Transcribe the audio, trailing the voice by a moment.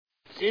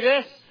See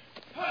this?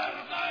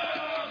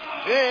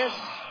 This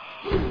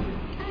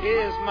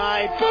is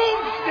my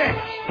boomstick.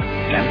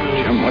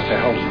 Jim, what the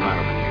hell's the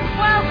matter with you?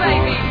 Well,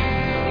 baby,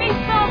 me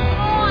so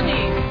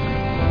horny.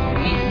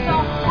 Me so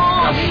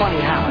horny. I'm funny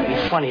how? I be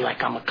funny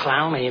like I'm a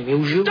clown. I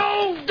amuse you.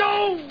 Don't.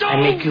 I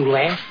make you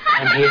laugh.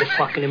 I'm here to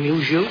fucking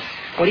amuse you.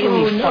 What do you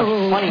mean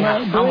funny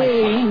how? How am I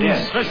funny?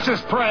 Yes, let's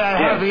just pray I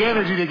have the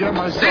energy to get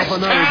myself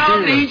another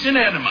Town beer. needs an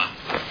enema.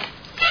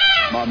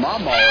 My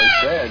mom always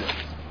said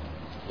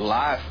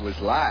life was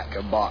like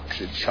a box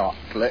of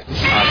chocolates. You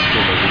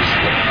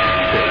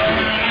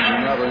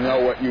never know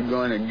what you're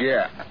going to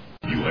get.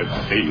 You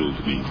have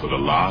failed me for the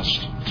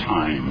last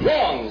time.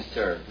 Wrong,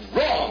 sir.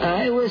 Wrong.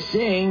 I was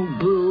saying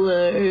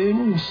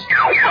balloons.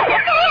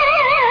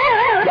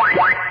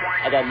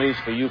 I got news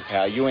for you,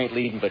 pal. You ain't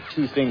leading but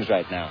two things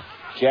right now.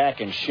 Jack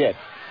and shit.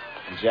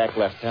 And Jack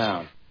left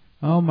town.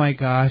 Oh my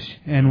gosh,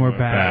 and we're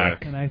back.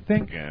 back. And I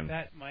think Again.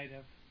 that might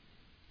have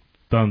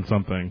Done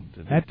something.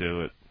 Did That- it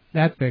do it?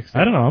 that fixed it.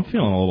 I don't know. I'm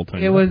feeling a little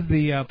tingle. It was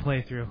the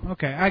playthrough.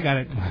 Okay, I got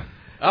it.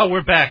 Oh,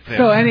 we're back then.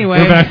 So anyway,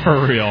 We're back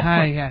for real.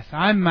 Hi, yes,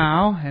 I'm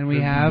Mao, and we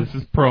have. This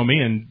is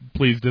Promi, and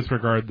please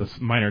disregard the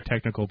minor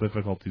technical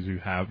difficulties you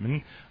have.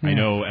 And I Yeah.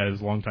 know,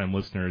 as longtime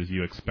listeners,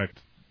 you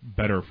expect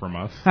better from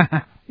us.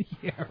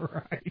 Yeah,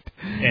 right.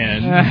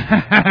 And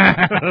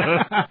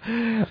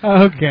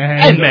Okay.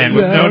 And man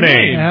with no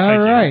name. All Thank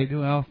you. right.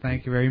 Well,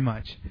 thank you very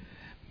much.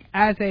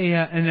 As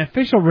an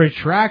official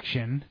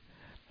retraction,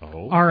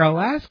 our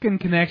Alaskan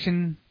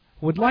connection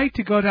would like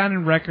to go down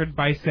in record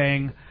by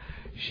saying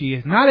she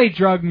is not a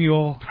drug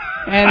mule,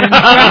 and in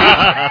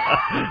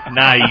fact,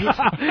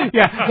 Nice.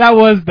 yeah, that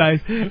was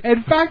nice.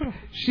 In fact,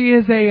 she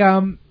is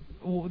a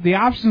the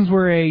options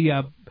were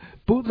a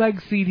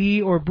bootleg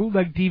CD or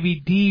bootleg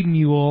DVD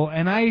mule,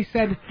 and I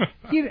said,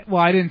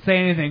 well, I didn't say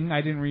anything.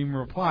 I didn't even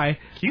reply.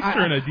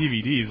 Keister in a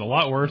DVD is a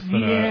lot worse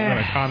than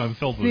a condom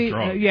filled with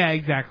drugs. Yeah,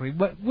 exactly.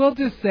 But we'll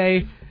just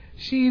say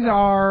she's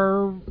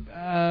our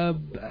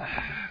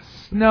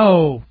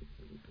snow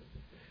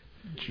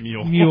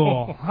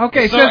mule.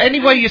 Okay, So any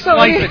way you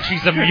slice it,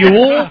 she's a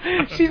mule?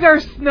 She's our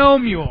snow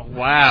mule.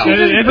 Wow. She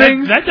just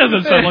brings- That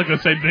doesn't sound like the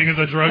same thing as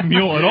a drug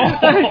mule at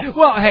all.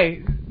 Well,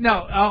 hey,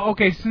 no,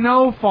 okay,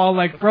 snowfall,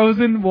 like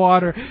frozen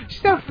water.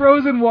 She's a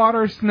frozen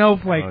water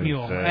snowflake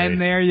mule, and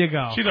there you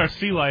go. She's our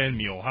sea lion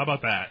mule. How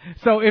about that?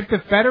 So if the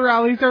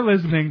federales are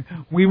listening,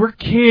 we were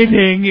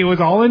kidding. It was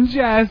all in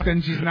jest,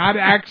 and she's not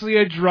actually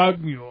a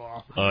drug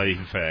mule. Oy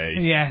vey.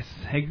 Yes,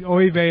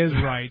 oy vey is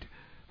right.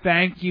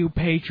 Thank you,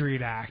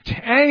 Patriot Act.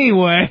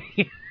 Anyway.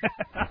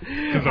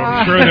 Because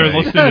I'm sure they're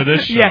listening to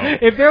this show. Yeah,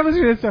 if they're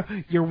listening to this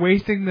show, you're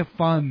wasting the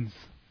funds.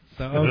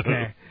 So,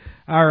 okay.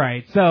 All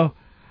right. So,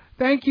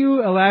 thank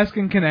you,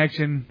 Alaskan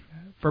Connection,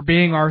 for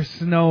being our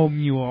snow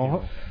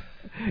mule.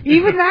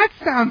 Even that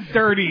sounds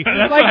dirty.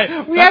 That's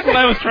what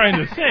I was trying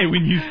to say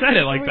when you said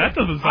it. Like, that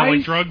doesn't sound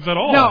like drugs at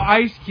all. No,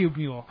 Ice Cube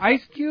mule.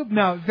 Ice Cube?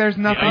 No, there's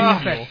nothing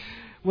to say.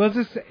 We'll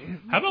just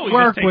How about we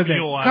work just take with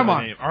mule it. out Come of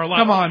on. the name? How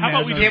man.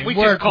 about we Can't we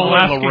Work just call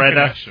with her Alaskan Loretta?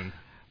 Connection?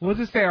 We'll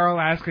just say our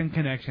Alaskan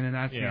Connection, and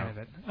that's the end of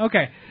it.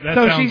 Okay. That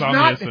so sounds she's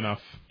obvious not,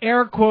 enough.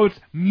 air quotes,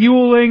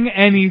 muling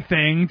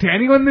anything to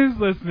anyone who's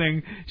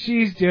listening.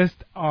 She's just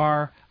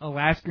our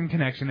Alaskan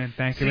Connection, and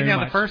thank you See, very now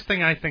much. the first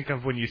thing I think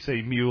of when you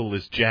say mule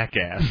is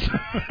jackass.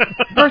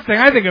 First thing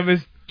I think of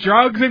is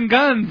drugs and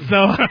guns,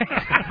 so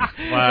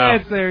Wow.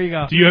 yes, there you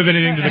go. Do you have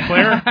anything to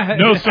declare?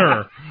 No,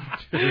 sir.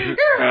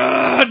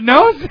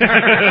 No,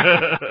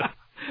 sir.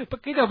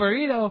 Poquito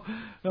burrito.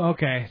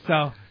 Okay,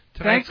 so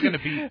Tonight's going to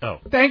be... Oh.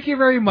 thank you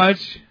very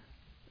much,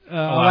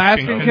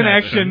 Alaskan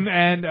Connection,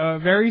 and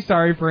very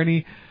sorry for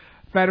any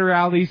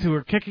federales who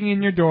are kicking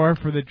in your door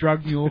for the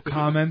drug mule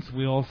comments.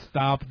 We'll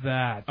stop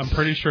that. I'm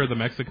pretty sure the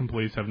Mexican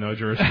police have no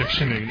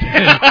jurisdiction in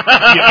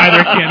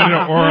either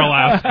Canada or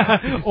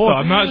Alaska. So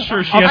I'm not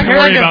sure she has to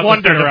worry about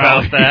wondered the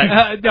about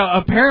federality. that. No,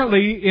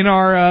 apparently in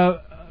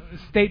our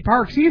state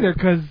parks either,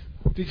 because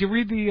did you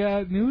read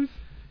the news?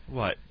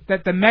 What?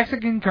 That the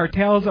Mexican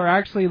cartels are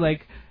actually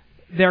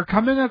they're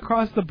coming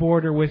across the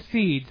border with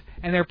seeds,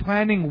 and they're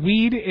planting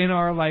weed in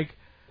our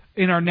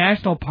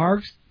national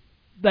parks.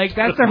 Like,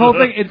 that's their whole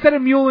thing. Instead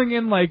of muling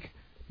in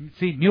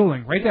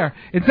muling right there.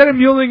 Instead of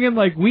muling in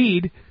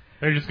weed,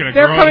 They're just going to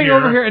they're grow coming it here,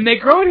 over here and they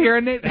grow it here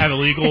and they have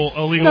illegal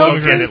No,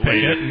 immigrants get pay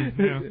it. it. And,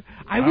 you know.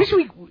 I wish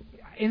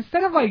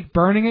instead of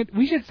burning it,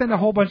 we should send a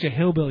whole bunch of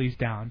hillbillies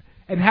down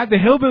and have the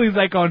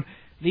hillbillies going,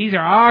 these are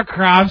our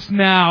crops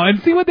now,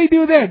 and see what they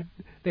do there.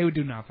 They would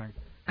do nothing.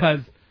 Because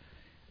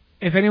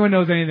if anyone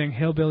knows anything,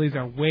 hillbillies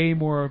are way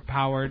more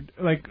powered,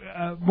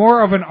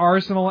 more of an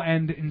arsenal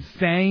and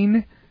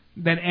insane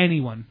than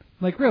anyone.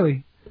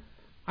 Really.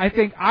 I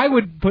think I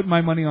would put my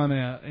money on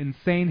an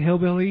insane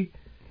hillbilly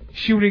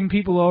shooting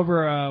people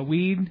over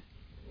weed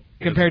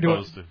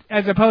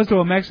as opposed to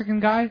a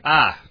Mexican guy.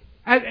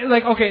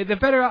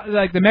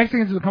 The the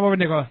Mexicans would come over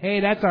and they go, "Hey,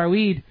 that's our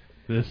weed."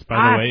 This,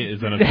 by the way,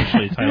 is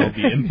unofficially titled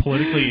the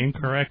Politically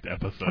Incorrect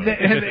episode.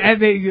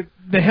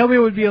 The hillbilly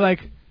would be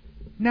like,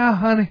 "No,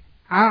 honey,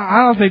 I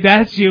don't think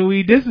that's your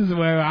weed. This is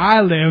where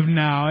I live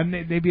now." And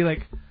they'd be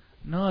like,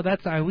 no,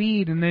 that's our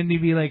weed, and then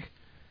you'd be like,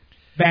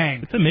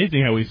 bang. It's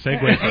amazing how we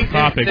segue from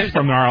topics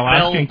from our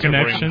Alaskan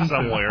connection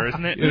somewhere,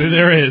 isn't it?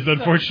 There is.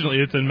 Unfortunately,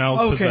 it's in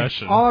Mel's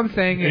possession. All I'm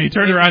saying is, and he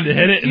turned around to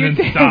hit it and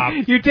then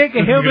stopped. You take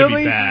a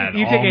hillbilly,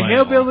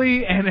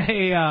 long. and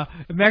a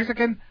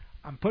Mexican.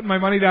 I'm putting my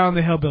money down on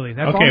the hillbilly.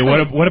 That's okay.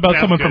 all What about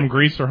someone from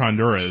Greece or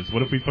Honduras?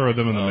 What if we throw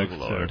them in the mix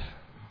Lord. too?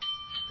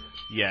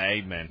 Yeah,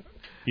 amen.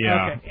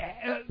 Yeah.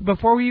 Okay.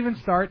 Before we even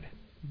start,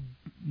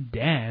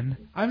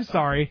 Dan, I'm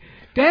sorry.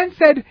 Dan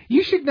said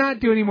you should not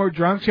do any more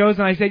drunk shows,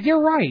 and I said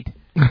you're right.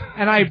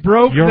 And I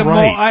broke You're the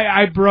right. mold.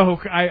 I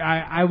broke.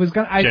 I was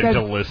gonna. I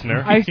Gentle said,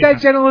 listener. I said,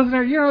 gentle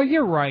listener.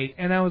 You're right.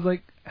 And I was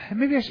like,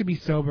 maybe I should be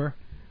sober.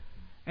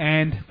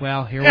 And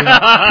well, here we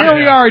are. Here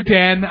we are,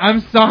 Dan.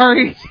 I'm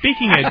sorry.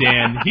 Speaking of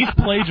Dan, he's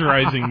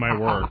plagiarizing my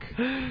work.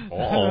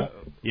 Oh.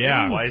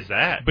 Yeah. Why is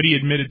that? But he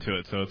admitted to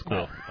it, so it's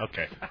cool. Oh,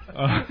 okay.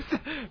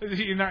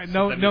 You're not,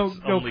 no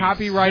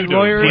copyright pseudo.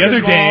 lawyer. The other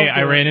involved, day,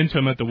 I or- ran into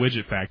him at the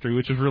widget factory,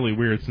 which is really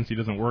weird since he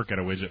doesn't work at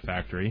a widget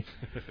factory.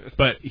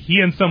 But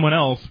he and someone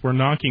else were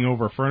knocking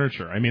over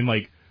furniture. I mean,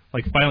 like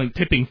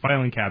tipping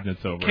filing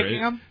cabinets over.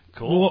 Kicking them?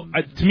 Cool.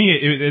 Well, to me,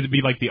 it'd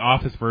be like the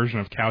office version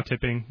of cow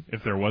tipping,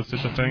 if there was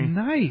such a thing.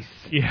 Nice.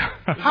 Yeah.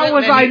 How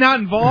was I not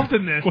involved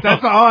in this?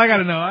 That's all I got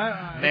to know.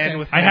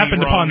 I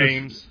happened upon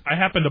names. I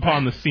happened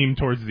upon the seam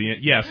towards the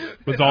end. Yes,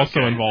 was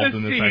also involved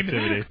in this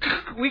activity.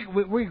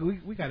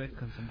 We got it.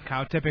 Some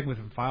cow tipping with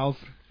some files.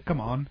 Come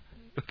on.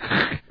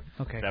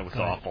 Okay. That was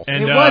awful.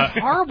 And, it was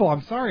horrible.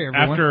 I'm sorry,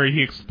 everyone. After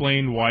he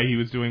explained why he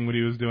was doing what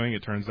he was doing,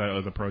 it turns out it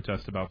was a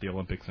protest about the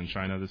Olympics in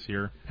China this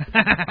year.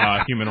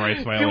 Human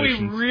rights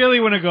violations. Do we really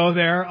want to go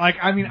there? Like,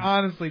 I mean,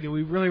 honestly, do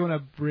we really want to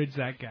bridge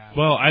that gap?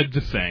 Well, I'm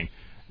just saying.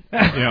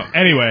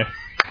 Anyway.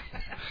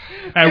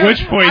 At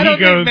which point I don't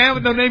he goes... think Man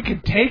with No Name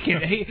can take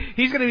it.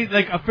 He's going to be,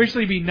 like,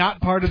 officially be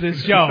not part of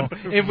this show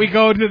if we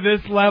go to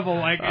this level.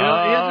 Like, he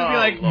has to be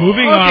like,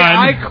 moving on.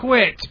 I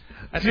quit.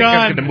 I think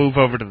I'm going to move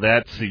over to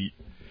that seat.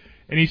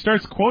 And he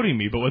starts quoting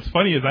me, but what's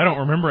funny is I don't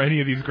remember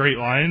any of these great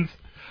lines.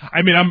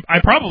 I mean, I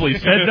probably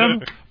said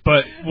them,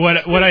 but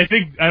what I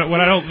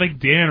don't think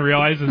Dan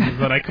realizes is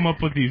that I come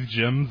up with these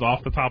gems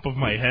off the top of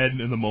my head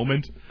in the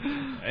moment.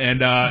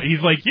 And he's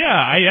like, yeah,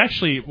 I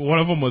actually, one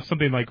of them was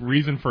something like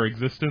reason for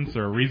existence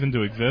or reason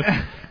to exist.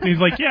 And he's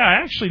like, yeah,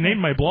 I actually named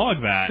my blog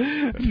that.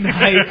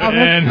 Nice. Oh,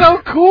 that's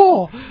so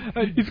cool.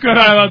 He's going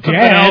on about something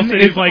else,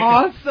 and he's like,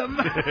 awesome.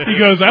 He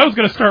goes, I was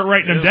going to start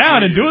writing them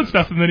down and doing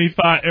stuff, and then he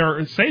thought,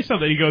 or say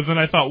something. He goes, and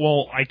I thought,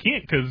 well, I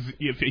can't, because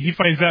if he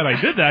finds out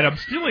I did that, I'm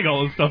stealing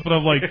all this stuff. And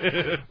I'm like,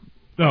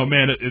 oh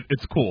man,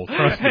 it's cool.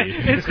 Trust me.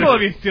 It's cool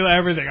if you steal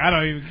everything. I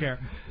don't even care.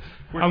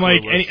 I'm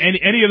like,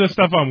 any of the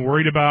stuff I'm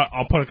worried about,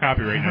 I'll put a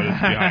copyright notice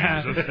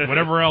behind. Just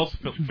whatever else,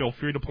 feel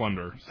free to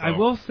plunder. So I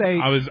will say,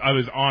 I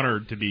was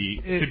honored to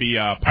be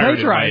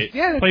plagiarized.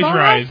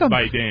 Plagiarized awesome.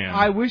 by Dan.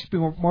 I wish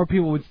more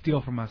people would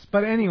steal from us.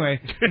 But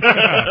anyway,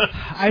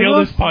 steal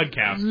this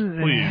podcast,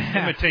 please.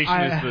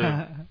 Imitation is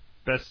the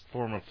best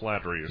form of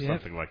flattery, or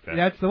something like that.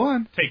 That's the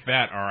one. Take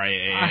that,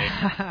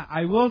 RIAA.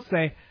 I will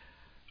say,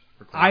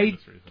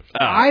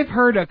 I've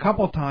heard a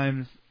couple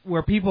times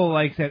where people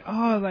like said,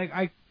 oh,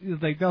 like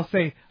they'll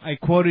say I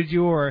quoted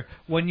you or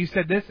when you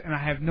said this, and I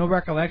have no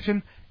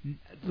recollection.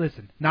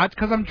 Listen, not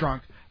because I'm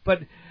drunk,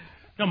 but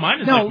no, mine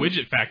is like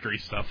widget factory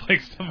stuff,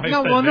 like stuff I said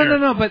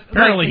no. But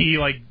apparently he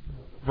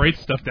writes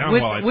stuff down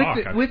while I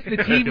talk. With the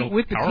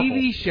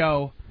TV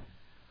show,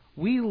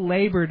 we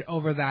labored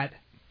over that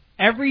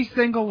every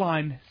single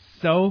line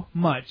so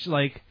much.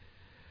 Like,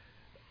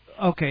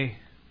 okay.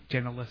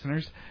 Gentle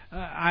listeners,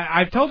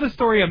 I've told this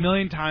story a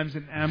million times,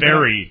 and I'm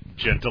very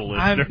gentle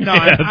listeners.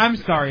 I'm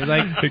sorry,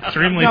 like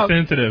extremely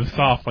sensitive,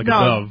 soft like a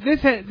dove.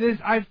 This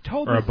I've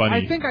told or this. A bunny.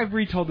 I think I've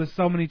retold this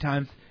so many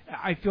times.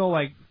 I feel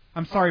like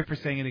I'm sorry for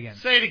saying it again.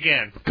 Say it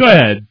again. Go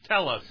ahead.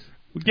 Tell us.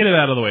 Get it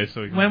out of the way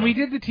so we can. When we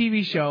did the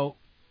TV show,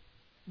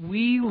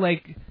 we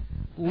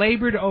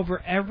labored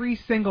over every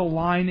single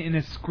line in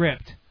a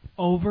script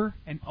over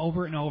and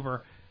over and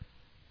over,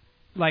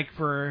 like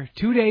for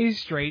 2 days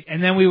straight,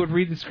 and then we would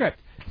read the script.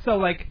 So,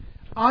 like,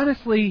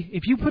 honestly,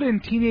 if you put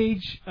in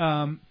teenage,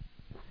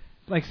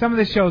 like some of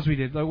the shows we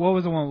did, like what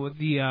was the one with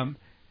the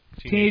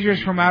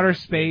Teenagers from Outer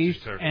Space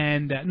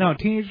and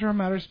Teenagers from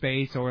Outer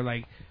Space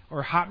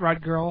or Hot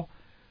Rod Girl,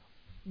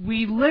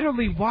 we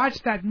literally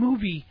watched that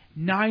movie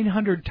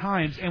 900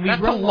 times, and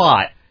that's a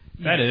lot.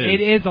 That is.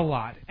 It is a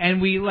lot,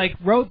 and we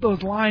wrote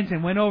those lines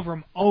and went over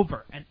them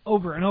over and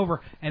over and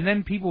over, and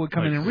then people would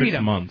come in and read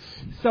them. 6 months.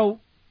 So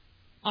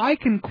I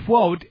can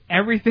quote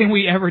everything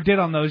we ever did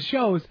on those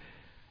shows.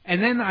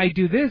 And then I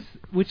do this,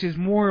 which is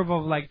more of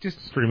a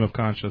just stream of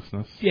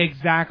consciousness. Yeah,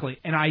 exactly,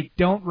 and I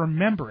don't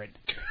remember it,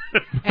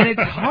 and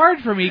it's hard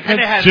for me because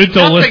it has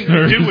nothing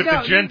to do with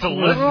the gentle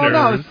listeners. Well,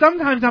 no,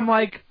 sometimes I'm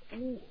like,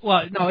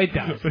 well, no, it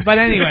does, but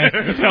anyway,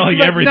 it's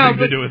telling everything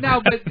to do with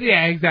it. But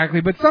yeah,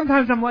 exactly. But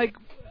sometimes I'm like,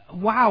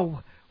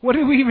 wow, what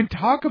did we even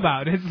talk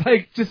about? It's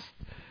like just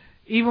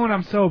even when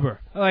I'm sober.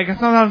 Like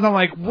sometimes I'm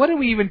like, what do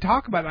we even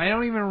talk about? I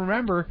don't even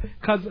remember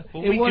because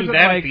Well, it we wasn't do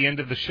that like at the end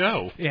of the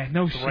show. yeah,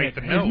 no to write shit.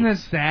 the Isn't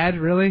notes. that sad,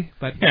 really?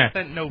 But Yeah,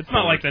 That note it's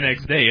not like the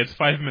next day. It's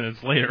 5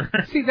 minutes later.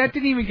 see, that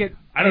didn't even get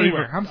I don't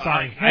anywhere. even. I'm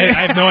sorry.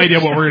 I have no idea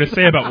what we're going to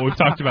say about what we've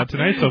talked about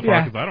tonight so far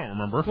Yeah. because I don't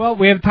remember. Well,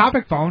 we have a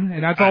topic phone,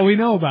 and that's all we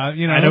know about.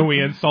 You know. I know we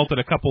insulted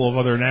a couple of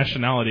other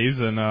nationalities,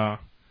 and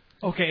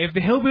Okay, if the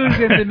hillbillies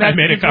in the I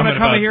made a just want to comment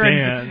come about here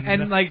Dan.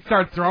 and like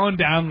start throwing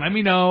down, let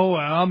me know.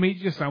 I'll meet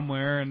you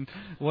somewhere and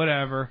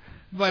whatever.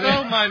 But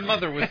So my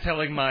mother was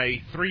telling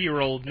my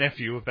 3-year-old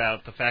nephew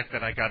about the fact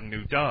that I got a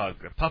new dog,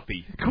 a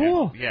puppy.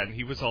 Cool. And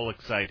he was all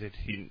excited.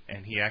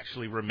 He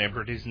actually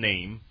remembered his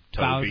name,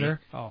 Toby. Bowser?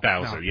 Oh,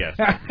 Bowser, no. yes.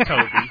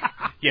 Toby.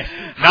 Yes.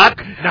 Not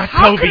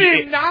How Toby. could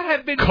it not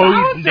have been Code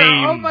Bowser?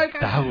 name Oh my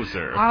God.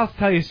 Bowser. I'll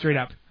tell you straight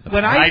up.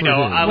 When I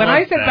know, I when love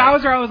I said that.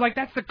 Bowser, I was like,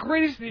 "That's the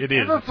greatest name It is.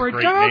 ever It's for a a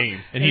great dog." name.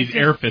 and he's it's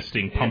air just-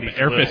 fisting, he's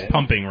air fist little.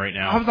 pumping right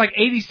now. I was like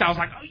 80s style. I was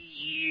like, "Oh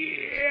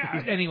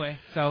yeah." Anyway,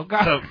 so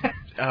So,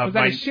 was that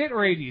my- a shit or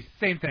 80s?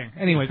 Same thing.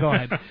 Anyway, go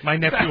ahead. My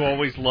nephew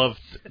always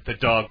loved the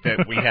dog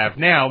that we have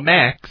now,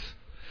 Max.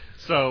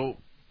 So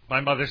my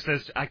mother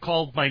says, I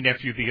called my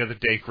nephew the other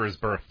day for his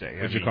birthday.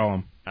 What'd you call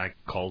him? I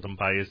called him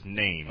by his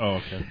name. Oh,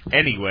 okay.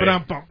 Anyway.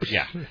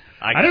 Yeah.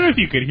 I don't know if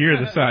you could hear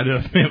the sound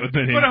of him with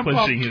the name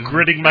clenching his...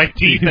 Gritting my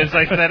teeth as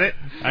I said it.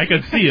 I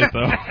could see it, though.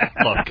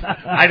 Look,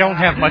 I don't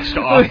have much to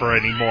offer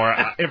anymore.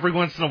 Every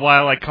once in a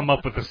while I come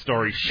up with a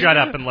story. Shut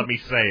up and let me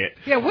say it.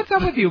 Yeah, what's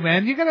up with you,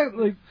 man? You gotta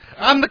like.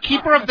 I'm the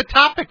keeper of the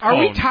topic Are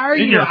we phone.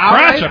 tiring In you your out?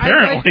 crotch,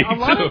 apparently, a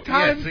lot of too.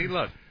 times. Yeah, see,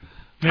 look.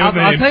 I'll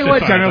tell you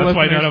what, general That's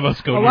why listeners, none of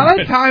us go a lot near of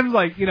it. times,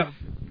 like, you know,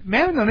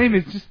 Man with No Name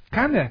is just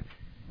kind of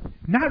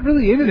not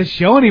really into the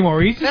show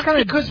anymore. He's just That's kind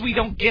of because we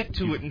don't get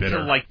to it bitter.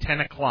 until like 10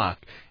 o'clock.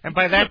 And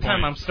by that Good time,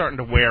 point. I'm starting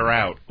to wear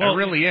out. Well, I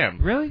really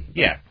am. really.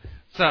 Yeah.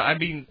 So, I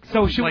mean...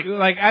 So should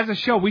like as a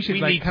show, we should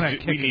we like need, kind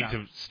to, of we need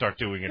to start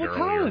doing it Well,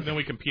 earlier. tell us. Then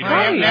we compete.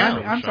 I am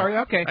now. I'm sorry.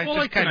 Okay. I Well, just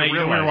like kind tonight, of we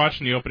were realized.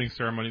 watching the opening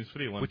ceremonies for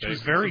the Olympics, Which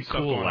was very some stuff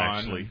cool, going on,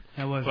 actually.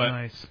 That was but,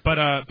 nice. But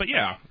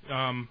yeah.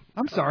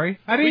 I'm sorry.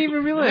 I didn't we-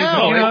 even realize.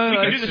 No, you know, we can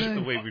like, do this just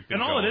the way we've been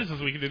And all going. it is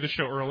we can do the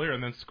show earlier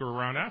and then screw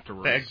around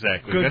afterwards.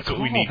 Exactly. Good That's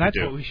what we call. need That's to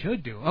do. what we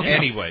should do. Okay.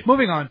 Anyway.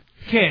 Moving on.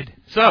 Kid.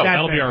 So, That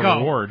That'll thing, be our go.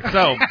 reward.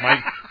 So,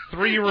 my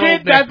 3-year-old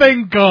Kid, nephew... that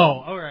thing, go.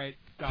 All right.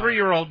 Go.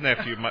 3-year-old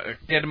nephew,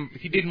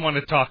 he didn't want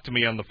to talk to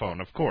me on the phone,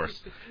 of course.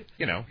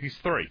 You know, he's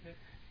 3.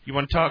 You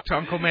want to talk to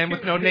Uncle Man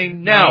with No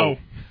Name? No.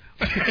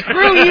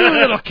 Screw you,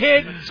 little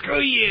kid.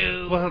 Screw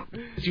you. Well, do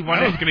you I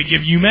want was going to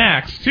give you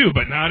Max, too,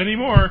 but not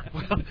anymore.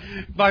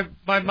 Well,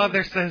 my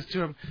mother says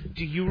to him,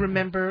 do you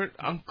remember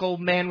Uncle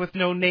Man with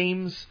No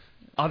Name's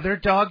other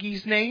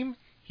doggy's name?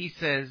 He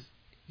says,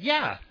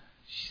 yeah.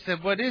 She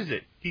said, what is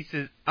it? He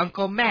says,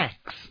 Uncle Max.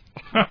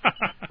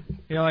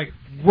 You're like,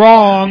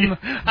 wrong.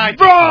 I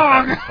just Wrong.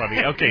 thought that was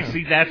funny. Okay,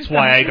 see, that's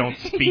why I don't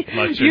speak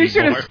much You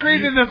should anymore. have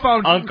screamed in the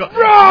phone. Uncle. Wrong.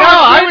 No,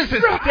 I was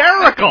Wrong.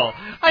 hysterical.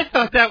 I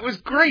thought that was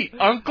great.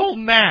 Uncle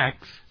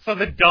Max. So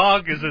the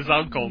dog is his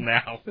uncle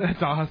now.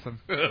 That's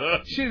awesome.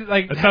 Should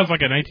like That sounds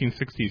like a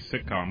 1960s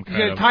sitcom should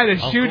kind have of. tied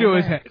a shoe to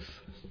his head.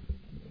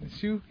 Max.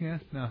 Shoe? Yeah.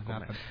 No,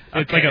 nothing.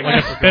 It's Okay, like a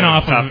let's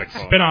spin-off go to of the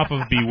topic. spin-off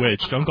of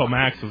Bewitched. Uncle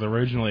Max was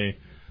originally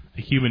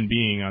a human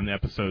being on the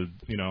episode,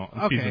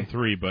 Okay. season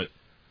 3, but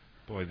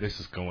Boy, this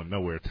is going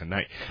nowhere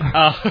tonight.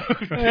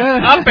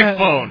 Topic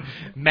phone.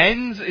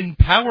 Men's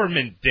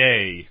Empowerment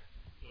Day.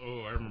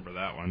 oh, I remember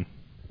that one.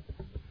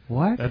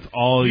 What? That's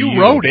all You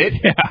wrote it.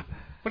 Yeah.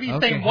 What do you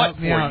Okay, think? What help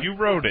me for? out. You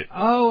wrote it.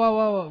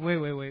 Oh,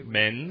 wait.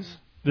 Men's.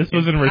 This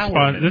was in response.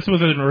 Empowerment This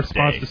was in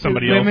response Day. to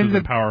somebody Women's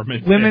else's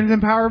empowerment. Women's Day.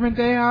 Empowerment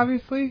Day,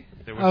 obviously.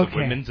 There was Okay. a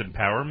Women's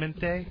Empowerment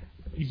Day.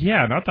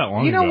 Yeah, not that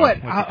long You ago. know what?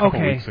 Like a couple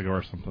okay. weeks ago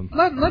or something.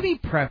 Let me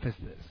preface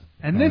this.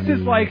 And this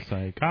is like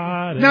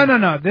psychotic.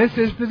 no. This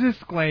is the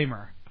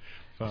disclaimer.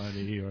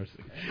 Funny or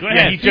Yeah,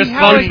 ahead. he just See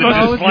how closed it the goes?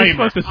 You're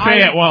disclaimer. supposed to say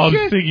it while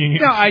I'm singing.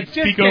 No, I just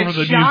speak get over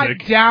the shot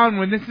music. down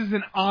when this is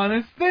an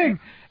honest thing.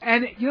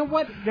 And you know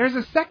what? There's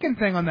a second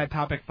thing on that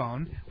topic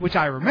phone, which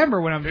I remember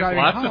when I'm There's driving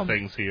lots home. of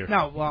things here.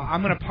 No, well,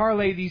 I'm going to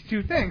parlay these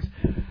two things.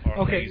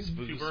 Okay.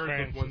 Two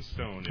birds with one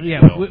stone. if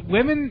Yeah, you will.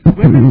 women's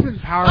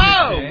empowerment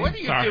Oh, day. what are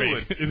you Sorry,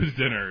 doing? it was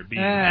dinner.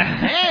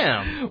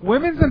 Damn.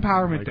 Women's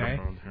Empowerment Day.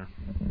 Microphone here.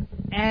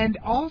 And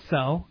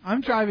also,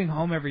 I'm driving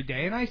home every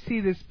day, and I see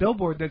this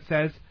billboard that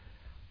says,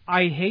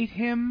 I hate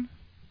him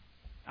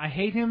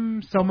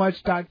so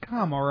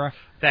much.com, or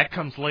That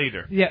comes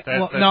later. yeah,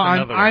 That's no,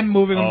 another I'm one.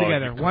 moving them Oh,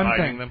 together. you're One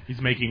combining thing. them? He's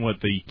making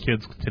what the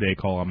kids today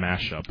call a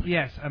mashup.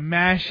 Yes, a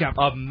mashup.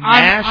 A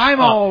mash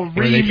I'm up. all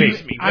Where they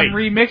face me. I'm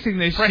Wait. remixing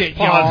this Press shit,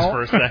 pause y'all.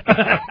 for a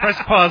second. Press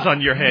pause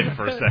on your head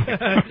for a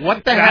second. What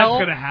the That's hell?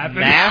 gonna happen.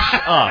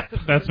 Mash up.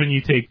 That's when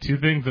you take two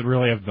things that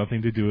really have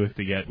nothing to do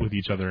with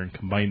each other and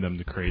combine them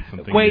to create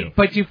something Wait, new.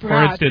 but you For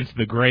forgot. instance,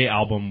 the Gray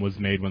album was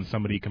made when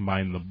somebody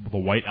combined the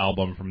White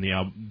album from the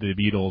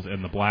Beatles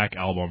and the Black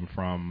album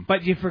from.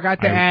 But you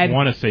forgot to I add.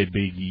 want to say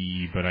Big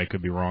E, but I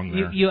could be wrong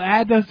there. You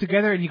add those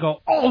together and you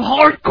go, all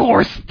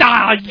hardcore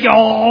style,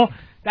 y'all.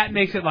 that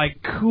makes it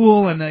like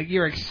cool and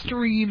you're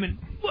extreme and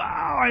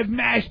wow, I've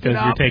mashed it Because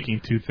up. you're taking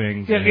two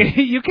things. Yeah, and,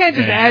 you can't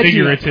just and add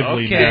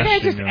figuratively two. You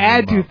can't just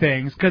add two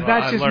things because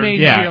that's just means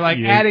you're like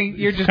adding.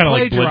 You're just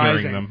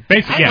plagiarizing them.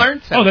 Basically, I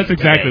learned something. Oh, that's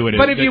exactly what it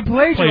is. But if you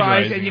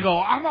plagiarize and you go,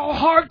 I'm all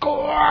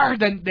hardcore,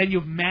 then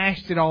you've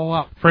mashed it all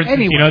up. For instance,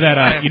 anyway, you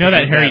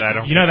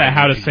know that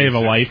How to Save a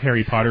Life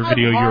Harry Potter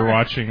video you were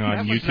watching on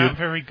that YouTube. was not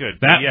very good.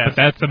 But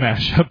that's a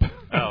mashup.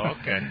 Oh,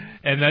 okay.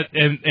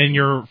 And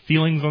your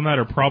feelings on that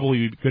are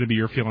probably going to be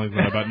your feelings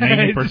on about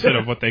 90%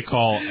 of what they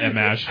call a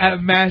mashup. A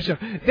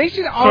mashup. They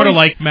should sort of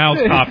like Mal's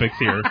topics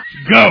here.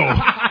 Go.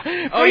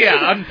 Oh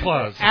yeah,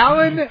 unpause.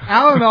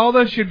 Alan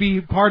Alda should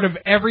be part of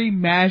every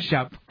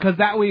mashup because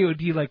that way it would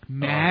be like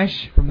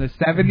MASH from the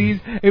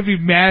 70s. It would be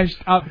mashed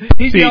up.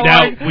 See,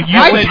 now when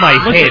you said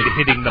my head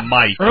hitting the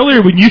mic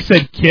earlier, when you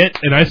said Kit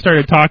and I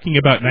started talking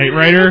about Knight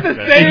Rider,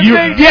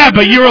 and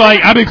but you were like,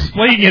 I'm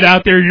explaining it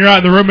out there, and you're not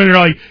in the room, and you're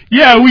like,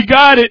 yeah, we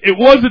got it. It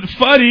wasn't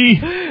funny.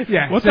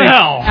 Yeah. What the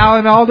hell?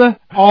 Alan Alda,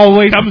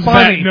 always Comes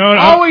funny. back. No.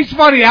 Always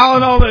funny.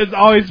 Alan Alda is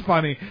always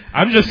funny.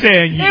 I'm just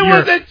saying. It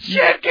was a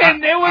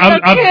chicken. It was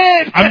a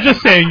kid. I'm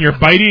just saying you're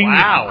biting.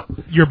 Wow.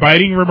 You're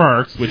biting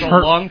remarks, which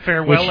hurt, long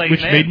farewell,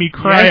 which made me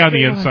cry on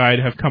the inside,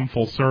 have come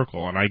full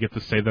circle, and I get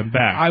to say them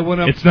back.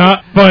 It's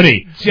not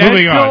funny.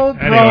 Moving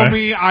on.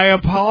 Me. I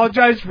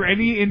apologize for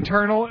any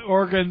internal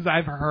organs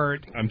I've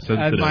hurt. I'm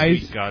sensitive. As my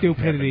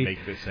stupidity.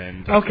 Make this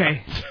end.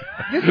 Okay.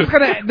 This is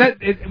gonna.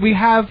 We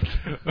have.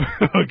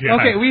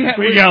 Okay.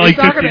 We got like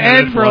it's not gonna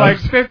end for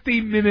left. like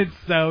 15 minutes,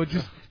 though.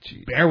 Just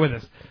bear with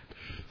us.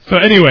 So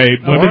anyway,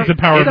 Women's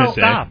Empowerment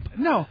Day. Stop.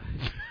 No.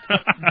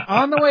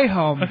 On the way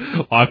home.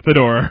 Lock the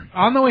door.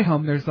 On the way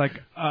home, there's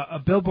like a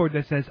billboard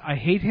that says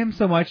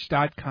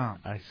IHateHimSoMuch.com.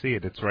 I see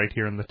it. It's right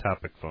here in the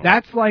topic phone.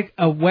 That's like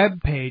a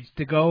web page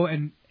to go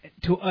and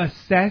to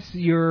assess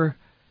your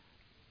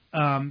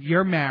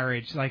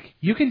marriage. Like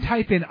you can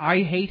type in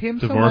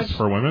Divorce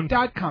for women?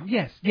 .com.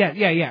 Yes.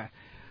 Yeah.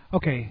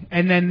 Okay.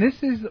 And then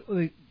this is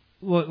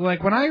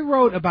like when I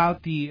wrote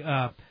about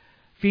the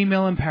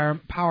female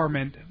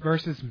empowerment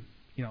versus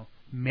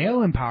male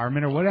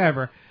empowerment or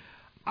whatever,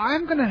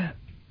 I'm gonna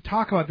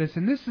talk about this,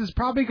 and this is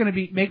probably gonna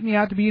make me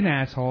out to be an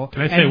asshole.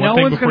 Can I say one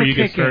thing before you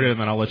get started, and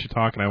then I'll let you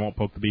talk, and I won't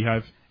poke the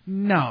beehive?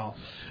 No.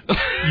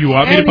 You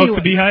want me to poke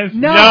the beehive?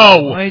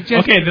 No.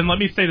 Okay, then let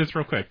me say this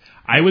real quick.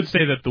 I would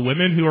say that the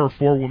women who are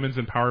for Women's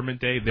Empowerment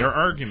Day, their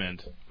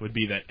argument would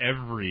be that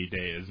every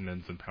day is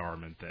Men's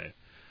Empowerment Day.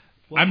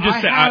 Well, I'm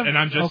just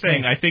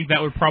saying, I think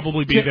that would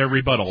probably be their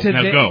rebuttal.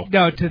 Now go.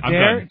 No,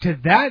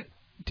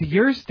 to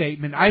your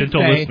statement, I'd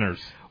say, listeners.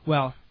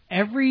 Well,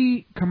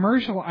 every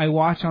commercial I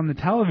watch on the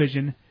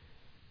television,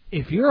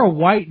 if you're a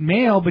white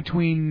male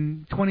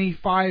between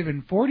 25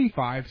 and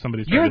 45,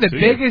 you're the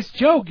biggest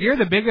joke. You're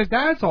the biggest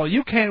asshole.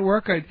 You can't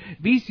work a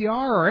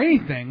VCR or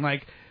anything.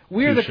 Like,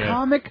 we're the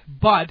comic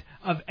butt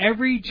of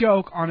every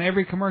joke on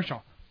every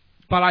commercial.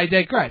 But I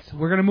digress.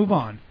 We're going to move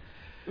on.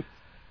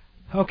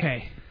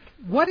 Okay.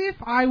 What if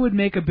I would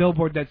make a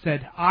billboard that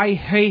said, I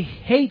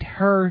hate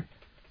her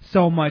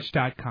so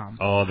much.com?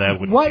 Oh, that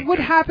would What would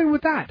happen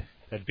with that?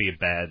 That'd be a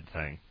bad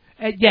thing.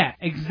 Yeah,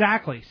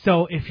 exactly.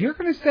 So if you're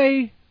going to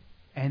say,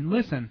 and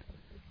listen,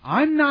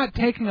 I'm not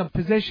taking a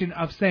position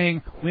of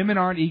saying women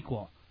aren't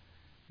equal.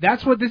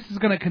 That's what this is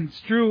going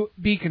to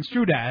be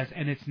construed as,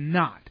 and it's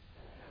not.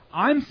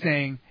 I'm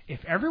saying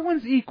if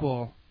everyone's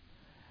equal,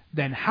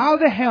 then how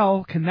the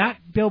hell can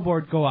that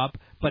billboard go up?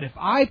 But if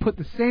I put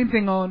the same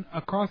thing on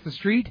across the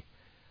street,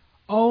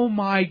 oh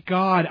my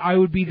God, I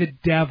would be the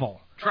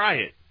devil. Try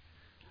it.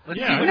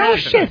 No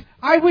shit.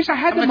 I wish I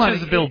had the money.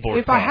 Does the billboard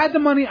if I had the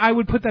money, I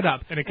would put that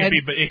up. And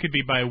it could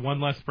be by One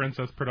Less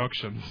Princess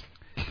Productions.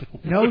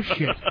 No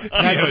shit.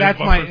 That's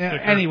my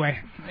anyway.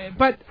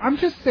 But I'm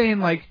just saying,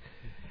 like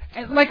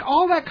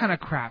all that kind of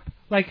crap.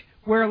 Like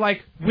where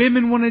like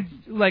women want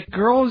to, like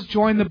girls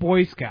join the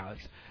Boy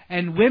Scouts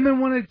and women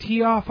want to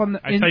tee off on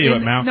the. I tell you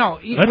what, Mal. No,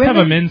 let's have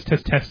a men's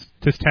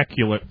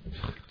testicular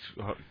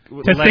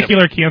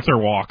cancer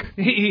walk.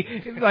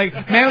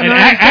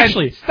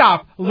 Actually,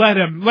 stop. Let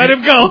him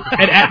go.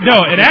 And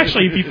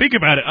actually, if you think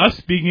about it, us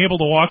being able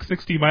to walk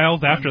 60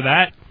 miles after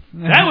that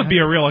would be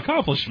a real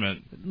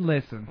accomplishment.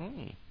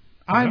 Listen,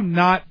 I'm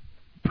not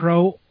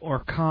pro or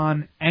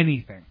con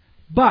anything,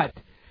 but.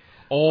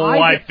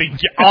 I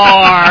think you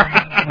are.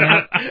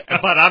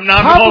 But I'm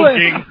not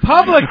poking.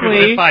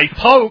 Publicly, if I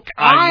poke,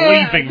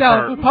 I'm leaving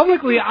her.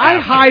 Publicly,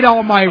 I hide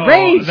all my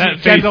rage,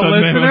 gentle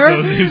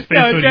listener.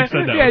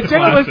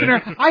 Gentle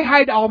listener, I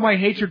hide all my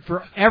hatred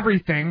for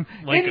everything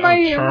in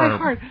my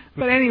heart.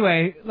 But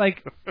anyway,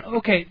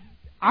 okay,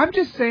 I'm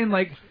just saying,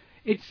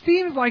 it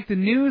seems like the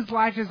news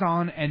latches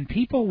on and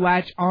people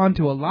latch on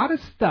to a lot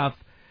of stuff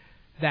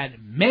that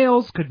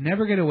males could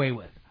never get away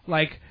with.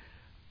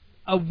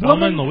 A woman,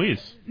 Thelma and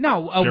Louise.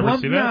 No, a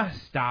woman.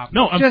 Stop.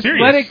 No, I'm just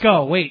serious. Let it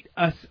go. Wait,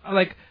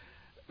 like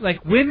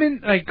women,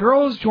 like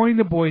girls joining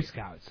the Boy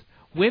Scouts,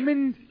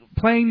 women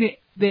playing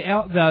the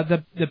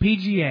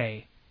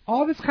PGA,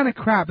 all this kind of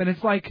crap, and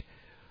it's like,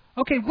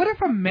 Okay, what if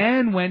a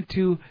man went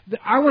to,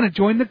 I want to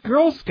join the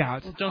Girl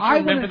Scouts. Well, don't you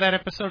remember that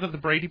episode of the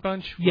Brady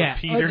Bunch? Where Yeah,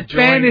 Peter it's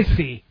joined?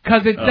 fantasy,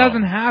 because it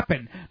doesn't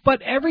happen.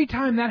 But every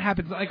time that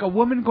happens, like a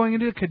woman going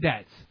into the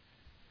cadets,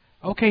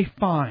 okay,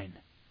 fine.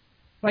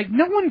 Like,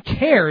 no one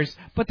cares,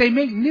 but they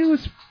make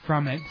news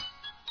from it.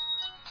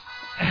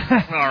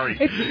 Sorry.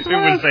 It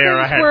was there.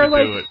 I had to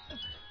do it.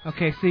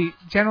 Okay, see,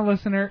 gentle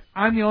listener,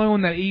 I'm the only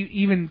one that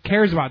even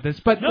cares about this.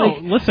 But No,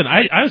 like, listen,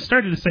 I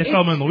started to say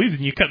Thelma and Louise,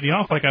 and you cut me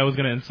off like I was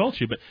going to insult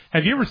you. But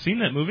have you ever seen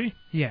that movie?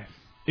 Yes.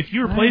 If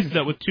you replaced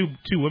that with two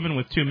women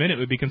with 2 men, it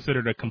would be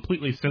considered a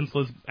completely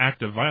senseless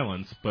act of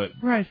violence. But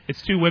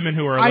it's 2 women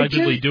who are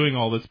allegedly doing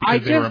all this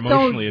because they were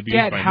emotionally abused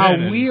by men. I just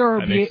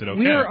don't get how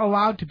we are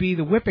allowed to be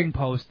the whipping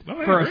post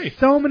I for agree.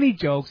 so many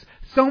jokes,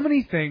 so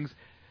many things,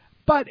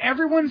 but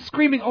everyone's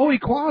screaming, "Oh,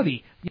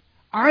 equality!"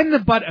 I'm the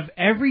butt of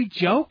every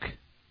joke.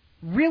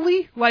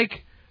 Really?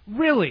 Like,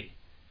 really?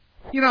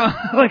 You know,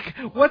 like,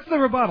 what's the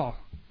rebuttal?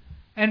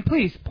 And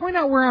please point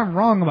out where I'm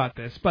wrong about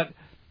this. But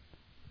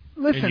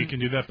listen, and you can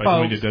do that by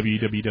folks, going to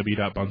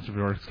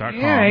www.bunchofdorks.com.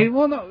 Yeah,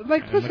 well, no,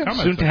 like, listen.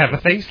 Soon to have a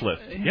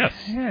facelift. Yes.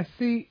 Yeah,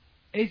 see,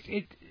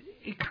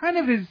 it kind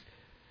of is.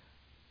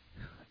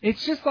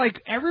 It's just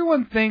like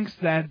everyone thinks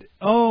that,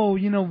 oh,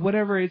 you know,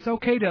 whatever, it's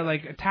okay to,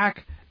 like,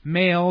 attack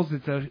males.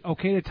 It's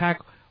okay to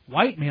attack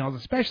white males,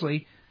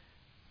 especially.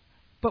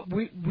 But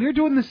we're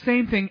doing the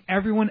same thing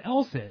everyone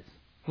else is.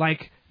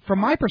 Like, from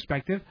my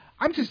perspective,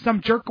 I'm just some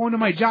jerk going to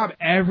my job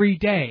every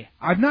day.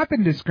 I've not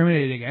been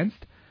discriminated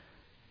against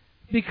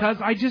because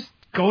I just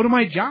go to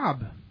my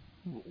job.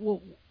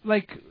 Well,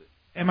 like,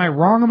 am I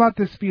wrong about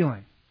this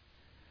feeling?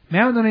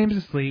 Man with No Name's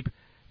asleep.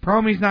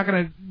 Promy's not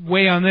going to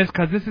weigh on this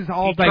because this is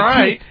all it's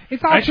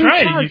all two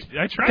charts.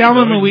 I tried.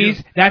 Thelma and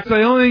Louise, that's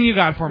the only thing you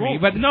got for me.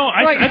 But no,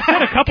 I've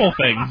said a couple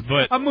things,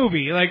 but a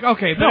movie, like,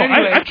 okay. But no,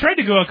 anyway, I've tried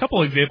to go a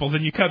couple examples,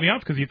 and you cut me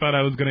off because you thought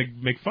I was going to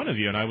make fun of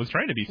you, and I was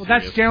trying to be serious. Well,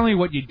 that's generally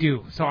what you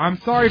do. So I'm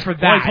sorry for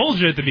that. Well, I told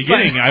you at the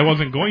beginning I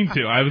wasn't going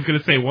to. I was going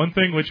to say one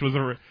thing, which was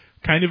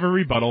kind of a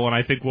rebuttal, and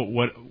I think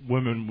what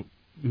women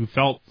who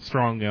felt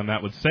strongly on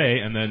that would say,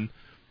 and then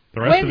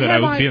the rest of it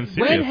I was being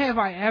serious. When have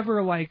I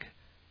ever, like,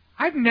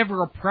 I've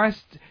never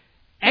oppressed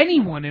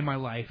anyone in my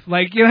life.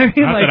 Like, you know what I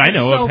mean? Not like, that I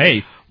know of.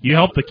 Hey, you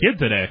helped the kid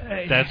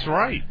today. That's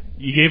right.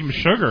 You gave them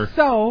sugar.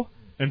 So...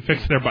 And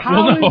fixed their body.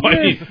 Well,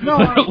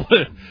 no,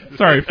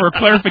 sorry, for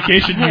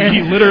clarification,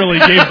 he literally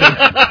gave them...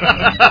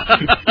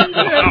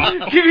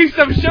 Give me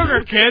some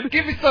sugar, kid.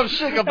 Give me some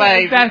sugar,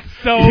 baby. That's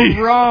so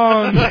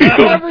wrong.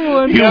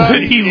 Everyone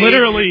he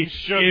literally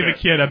gave a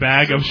kid a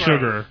bag of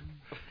sugar.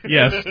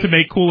 Yes, to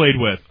make Kool-Aid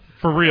with.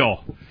 For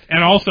real.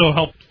 And also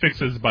helped fix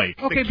his bike.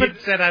 Okay, the kid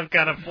said, I've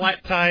got a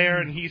flat tire,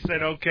 and he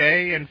said,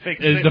 okay, and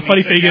fixed it. The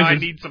funny thing is... I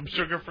need some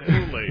sugar for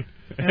Kool-Aid.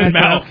 And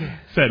Mal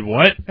said,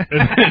 what?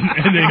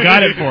 And they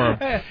got it for him.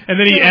 And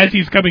then as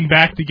he's coming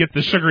back to get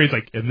the sugar, he's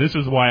like, and this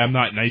is why I'm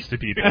not nice to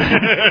people.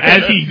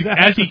 As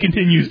he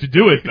continues to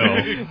do it,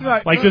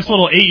 though. Like this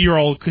little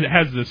 8-year-old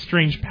has this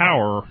strange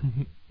power.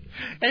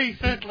 And he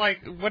said,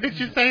 like, what did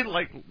you say?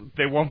 Like,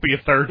 there won't be a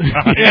third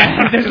time.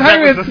 Yeah,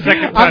 that was the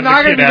second time I'm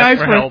not going to be nice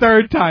for help. a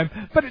third time.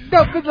 But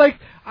no, but like,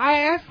 I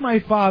asked my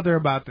father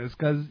about this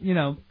because, you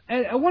know,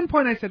 at one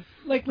point I said,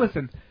 like,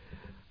 listen,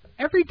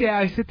 every day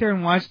I sit there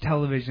and watch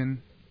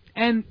television,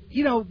 and,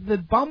 you know, the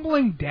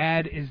bumbling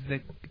dad is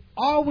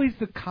always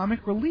the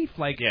comic relief.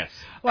 Like, yes.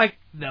 Like,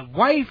 the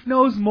wife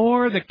knows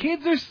more, the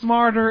kids are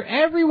smarter,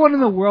 everyone in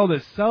the world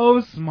is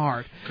so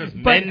smart. Because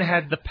men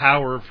had the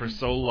power for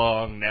so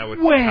long, now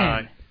it's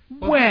time.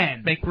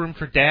 When? Make room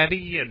for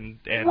daddy and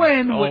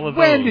all of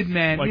when those. did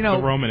men, like you know...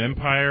 the Roman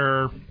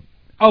Empire,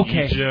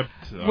 okay. Egypt...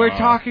 We're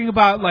talking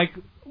about, like,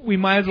 we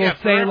might as well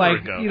say,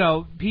 like, ago. you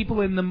know,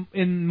 people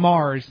in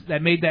Mars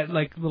that made that,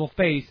 like, little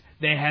face,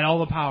 they had all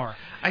the power.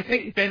 I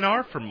think men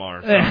are from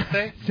Mars, aren't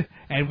they?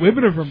 And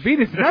women are from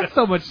Venus, and that's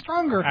so much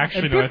stronger.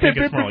 Actually, no, I think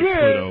it's more like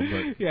Pluto.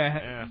 But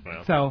yeah.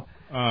 Well. So,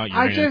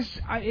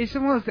 it's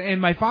one of those, and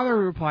my father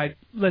replied,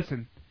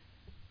 listen,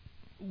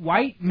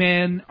 white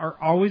men are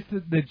always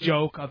the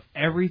joke of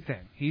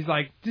everything. He's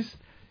like, just...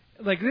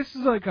 Like, this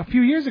is like a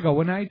few years ago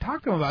when I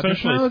talked to him about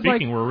Socially this.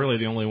 speaking, like, we're really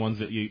the only ones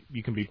that you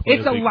can be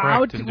politically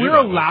correct and we're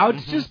allowed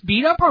to just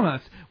beat up on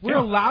us. We're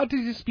Yeah. allowed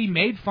to just be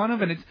made fun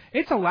of, and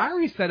it's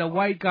hilarious that a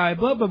white guy,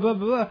 blah, blah, blah,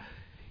 blah, blah.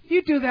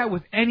 You do that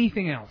with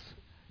anything else.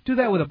 Do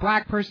that with a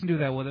black person, do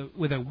that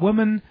with a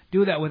woman,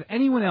 do that with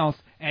anyone else,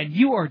 and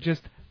you are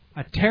just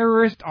a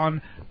terrorist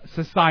on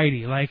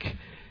society. Like...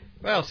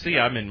 Well, see,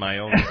 I'm in my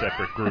own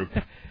separate group.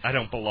 I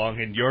don't belong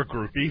in your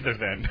group either,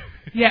 then.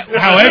 Yeah.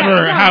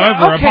 However,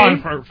 okay.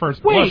 upon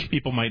first blush,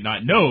 people might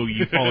not know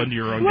you fall into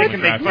your own They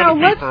can make fun of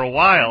me for a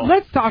while.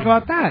 Let's talk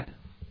about that.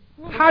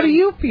 How do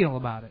you feel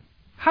about it?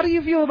 How do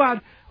you feel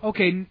about,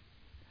 okay,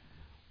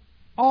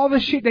 all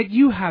the shit that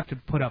you have to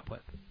put up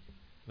with?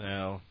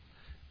 Well,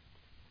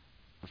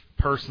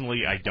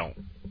 personally, I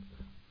don't.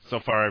 So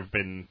far, I've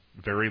been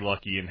very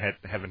lucky and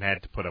haven't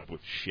had to put up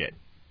with shit.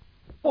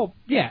 Well,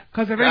 yeah,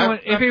 because if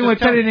anyone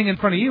said anything in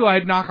front of you,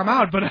 I'd knock them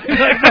out. But I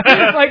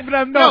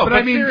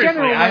mean, seriously,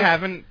 generally, I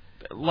haven't.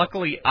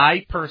 Luckily,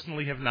 I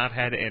personally have not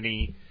had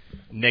any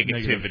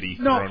negativity.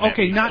 No, thrown at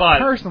okay, me. not But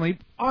personally.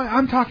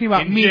 I'm talking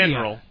about in media.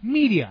 general.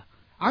 Media.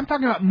 I'm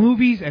talking about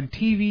movies and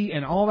TV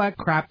and all that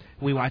crap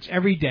we watch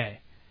every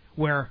day,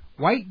 where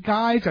white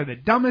guys are the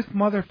dumbest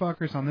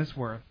motherfuckers on this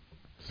world.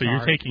 So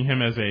you're taking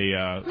him as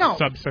a No.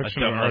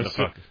 subsection A or dumb a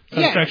motherfucker.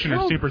 subsection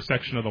well, or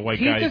supersection of the white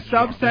he's guys. a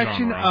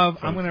subsection genre, of.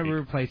 so I'm to going to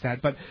speak. replace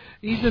that, but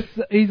he's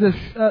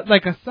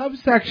like a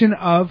subsection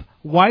of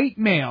white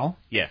male.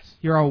 yes,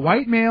 You're a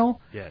white male.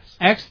 yes.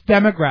 X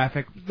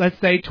demographic. Let's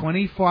say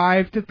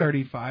 25 to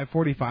 35,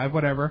 45,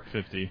 whatever.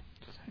 50.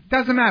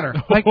 Doesn't matter.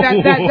 Like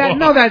that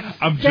no, that's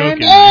I'm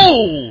standard. joking.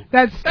 Oh,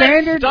 That's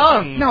standard.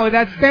 stung. No,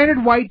 that's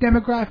standard white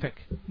demographic.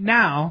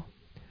 Now,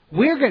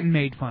 we're getting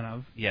made fun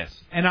of, yes.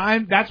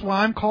 and that's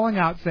why I'm calling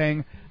out,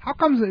 saying, "How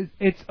comes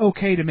it's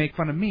okay to make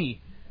fun of me?"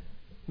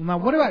 Well, now,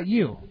 what about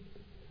you?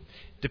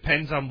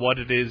 Depends on what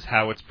it is,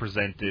 how it's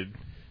presented.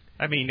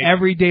 I mean,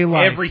 Everyday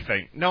life.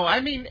 everything. No,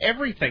 I mean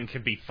everything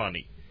can be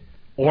funny,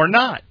 or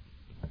not.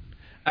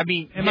 I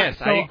mean, yes,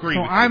 I agree.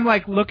 So with I'm you.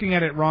 like looking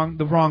at it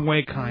the wrong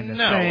way, kind of.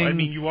 No, saying, I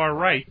mean you are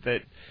right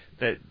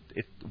that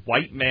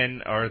white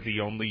men are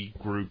the only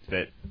group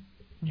that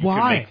you why?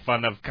 can make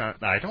fun of.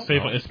 I don't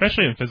know.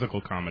 Especially in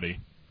physical comedy.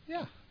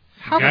 Yeah.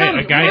 How A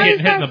come? guy Why getting is hit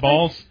in that the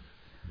balls.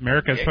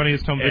 America's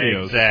Funniest Home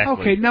Videos.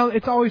 Exactly. Okay, no,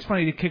 it's always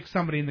funny to kick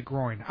somebody in the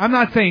groin. I'm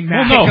not saying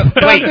that. Well, no.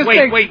 But I'm just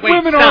saying, wait.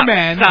 women Stop, or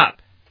men. Stop.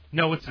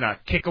 No, it's not.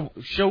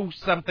 Show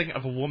something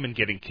of a woman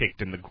getting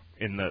kicked in the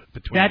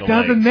between That the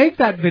doesn't legs. make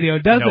that video,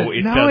 does No, it?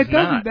 it no, does it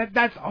doesn't. not.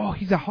 That's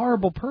he's a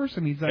horrible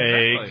person. He's like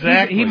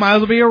Exactly. He might as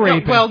well be a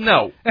rapist. No, well,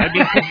 no. I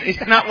mean,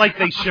 it's not like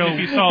they show. If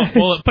you saw,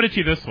 well, put it to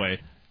you this way: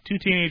 2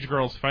 teenage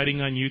girls fighting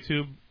on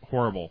YouTube,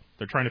 horrible.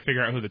 They're trying to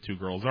figure out who the 2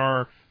 girls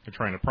are. They're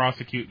trying to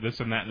prosecute this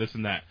and that, this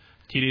and that.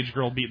 Teenage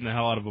girl beating the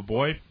hell out of a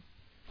boy.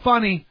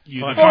 Funny.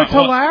 The it's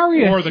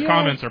hilarious. Or the yeah.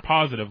 comments are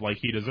positive, like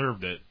he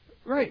deserved it.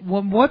 Right.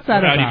 Well, what's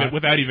that about?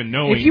 Without even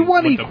knowing. If you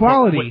want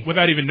equality,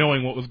 without even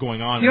knowing what was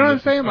going on. You know when what I'm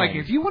this was saying? Like,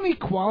 filmed. if you want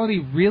equality,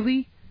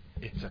 really,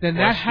 It's a then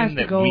that has question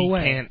to go we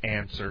away. can't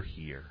answer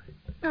here.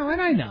 No, and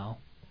I know,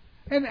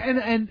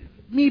 and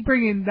me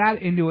bringing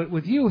that into it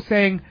with you,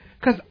 saying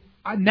because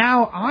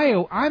now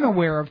I'm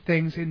aware of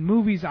things in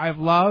movies I've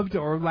loved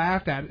or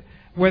laughed at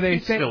where they You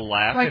say still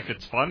laugh like, if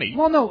it's funny.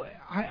 Well, no,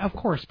 of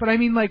course, but I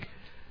mean like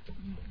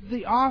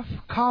the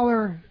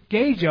off-collar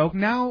gay joke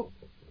now.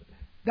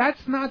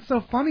 That's not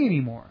so funny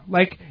anymore.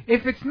 Like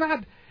if it's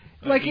not.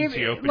 Like if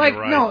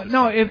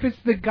if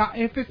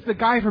it's the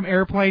guy from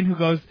Airplane who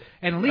goes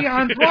and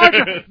Leon's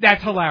larger,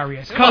 that's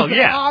hilarious. Because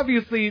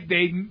obviously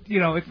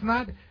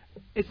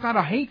it's not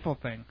a hateful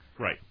thing.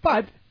 Right.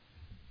 But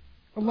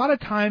a lot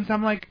of times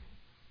I'm like,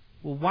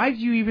 well, why did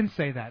you even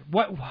say that?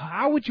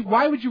 Why would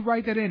you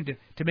write that in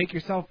to make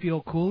yourself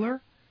feel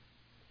cooler?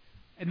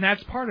 And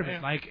that's part of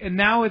it. Like, and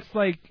now it's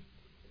like,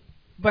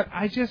 but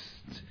I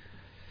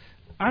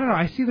don't know.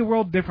 I see the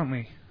world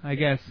differently, I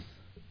guess.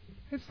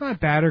 It's not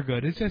bad or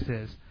good. It just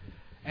is.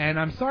 And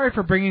I'm sorry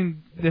for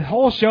bringing... The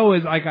whole show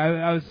is like...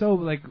 I was so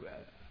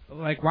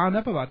like wound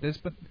up about this,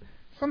 but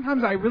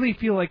sometimes I really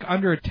feel like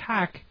under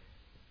attack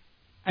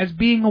as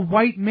being a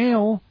white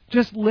male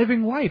just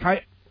living life.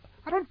 I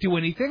don't do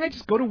anything. I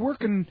just go to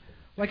work and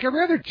like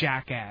every other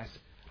jackass.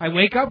 I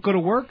wake up, go to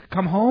work,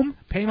 come home,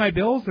 pay my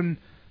bills, and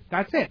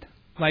that's it.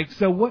 Like,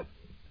 so what...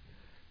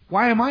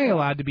 Why am I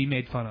allowed to be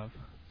made fun of?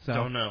 So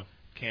Don't know.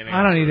 Can't answer.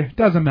 I don't either.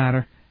 Doesn't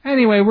matter.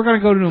 Anyway, we're going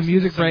to go to a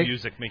music break.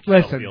 Music make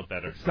yourself Listen, feel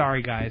better.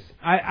 Sorry, guys.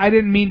 I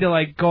didn't mean to,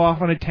 like, go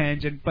off on a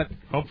tangent, but...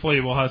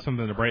 Hopefully we'll have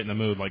something to brighten the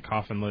mood, like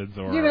Coffin Lids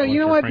or You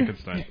know what?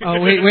 Frankenstein. Oh,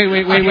 wait.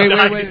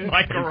 In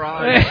my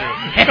garage.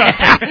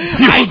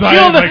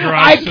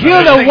 I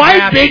killed a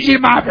white bitch in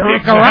my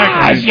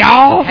garage,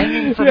 y'all!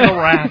 Hanging from the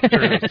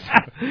rafters.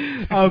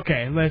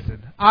 Okay,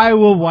 listen. I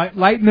will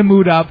lighten the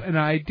mood up, and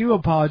I do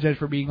apologize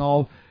for being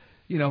all,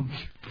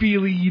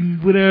 feely,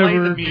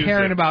 whatever,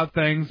 caring about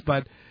things,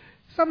 but...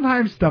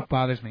 Sometimes stuff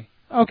bothers me.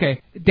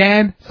 Okay,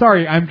 Dan,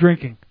 sorry, I'm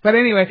drinking. But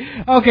anyway,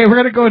 okay, we're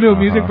going to go into a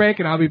music break,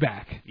 and I'll be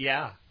back.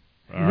 Yeah.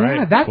 All right.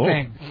 Yeah, that cool.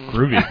 thing.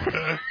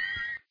 Groovy.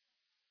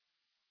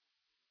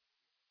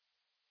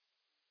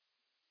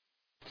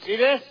 See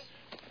this?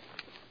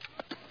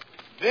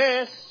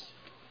 This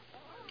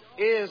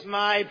is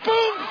my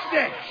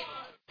boomstick.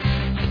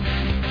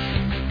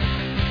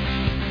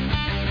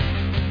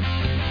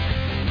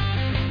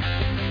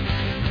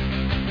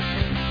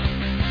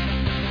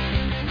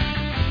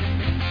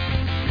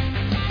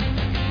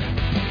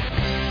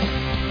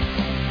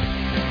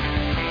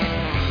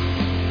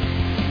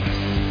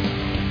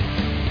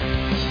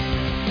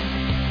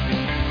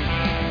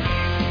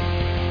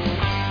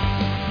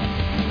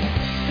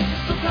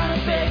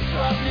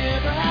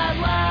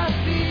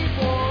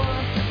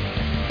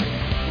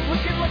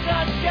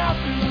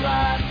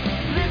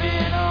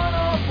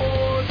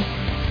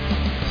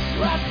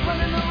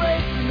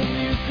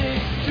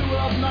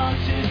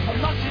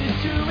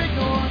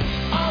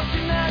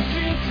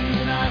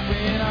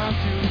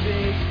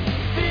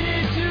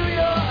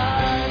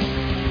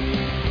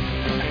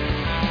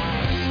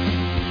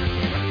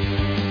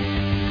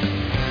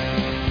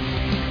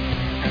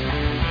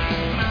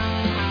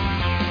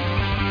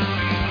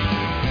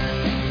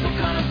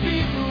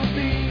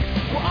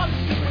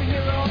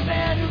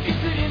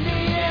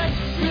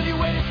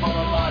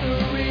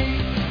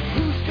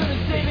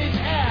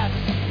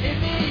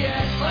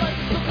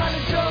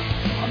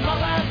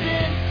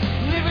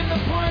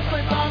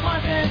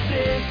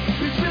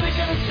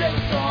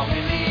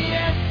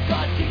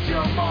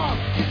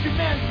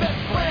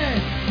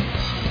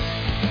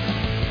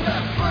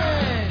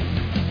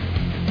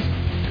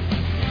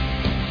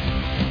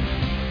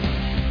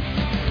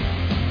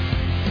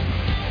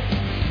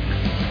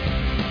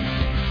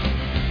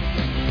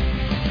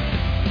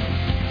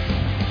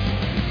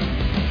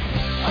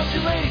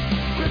 manipulate,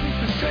 gripping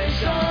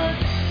frustration.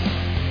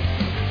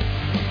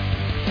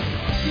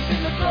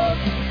 Keeping the throat of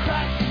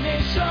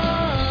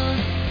procrastination.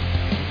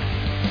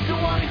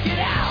 Don't wanna get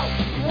out,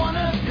 don't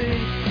wanna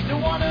think,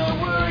 don't wanna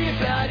worry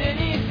about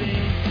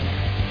anything.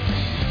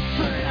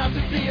 Turning out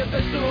to be a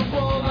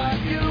vegetable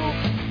like you.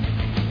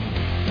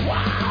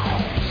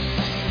 Wow!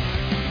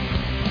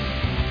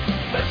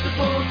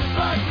 Vegetable just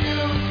like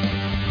you.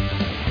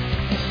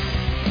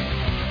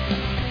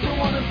 Don't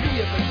wanna be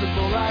a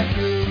vegetable like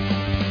you.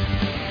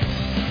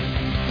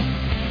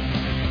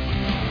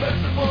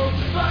 Vegetable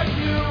just like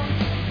you.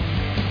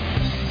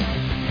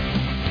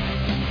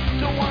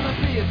 Don't wanna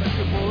be a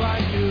vegetable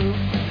like you.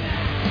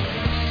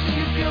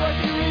 You feel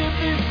like you live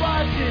this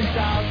life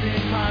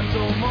 10,000 times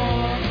or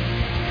more.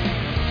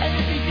 And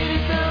if you did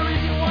it, there a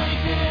reason why you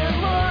didn't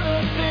learn a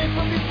thing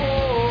from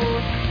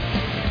before.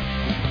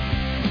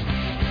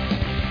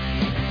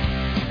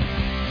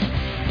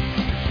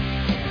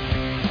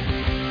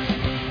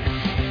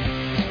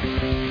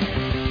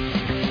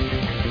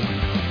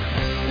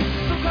 This is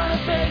some kind of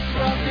face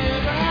where I've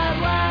never had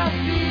last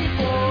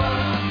before.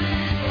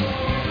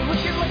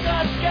 Looking like a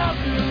scout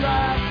through the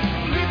life,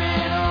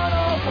 living on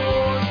a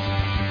horse.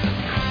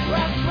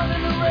 Rats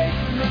running a race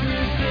in the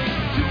music,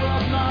 too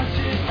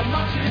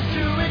obnoxious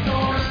to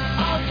ignore.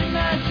 I'll dream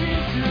that dream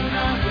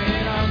tonight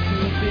when I'm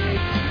too big.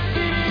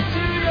 Feed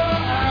into your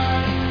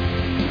eyes,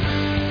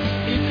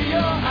 into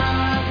your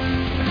eyes,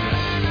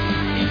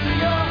 into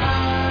your eyes.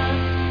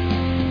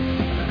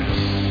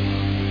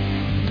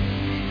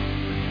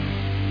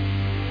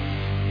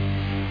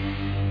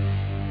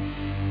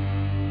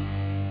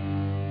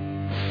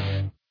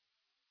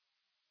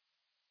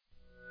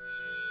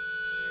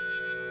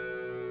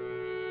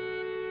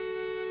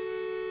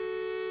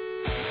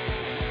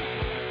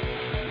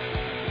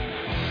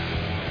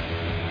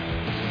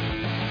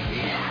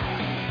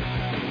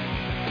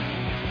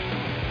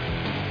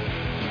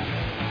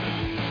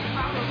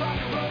 I'm a rock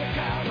and roll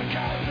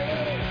kamikaze,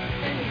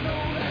 and you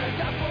know that I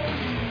die for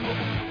you.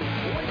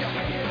 When you're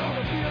hanging on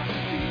the field to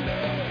see me,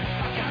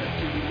 I gotta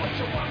do what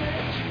you want me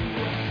to.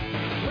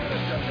 When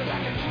it's something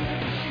like a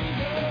shooting machine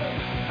gun,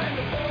 and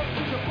the ball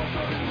to the book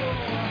on the floor.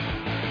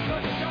 But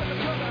the shots are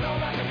coming on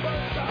like a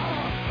buzzsaw. I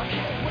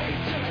can't wait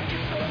till I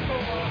get some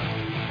more.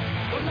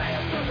 The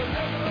last of the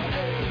leather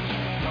age,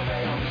 put me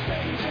on the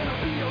stage and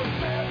I'll be your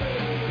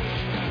savage.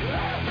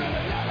 Last of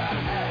the leather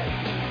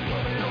age,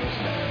 put me on the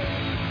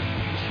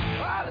stage.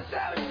 I'm a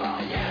savage for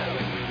you.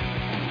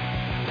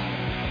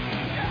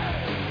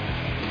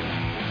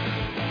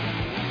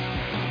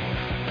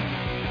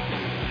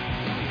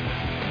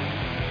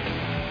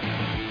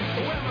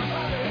 When my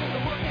body is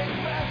working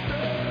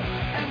faster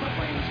and my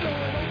brain's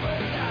going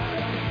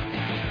overdrive,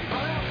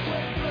 I'm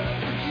sweat blood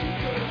for you,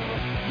 girl.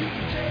 You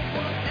can take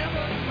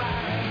whatever's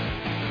mine.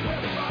 When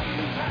the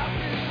body's out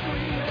there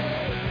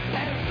screaming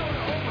and it's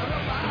gonna open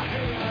up my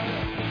head,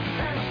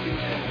 and I'm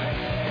feeling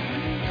better than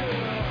you,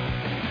 girl.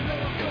 You know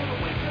I'm gonna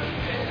wake up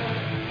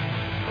dead.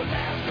 The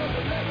last of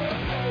the leather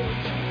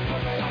age,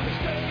 put me on the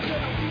stage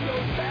and I'll be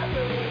your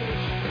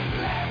savage.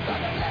 Last of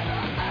the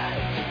leather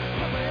age,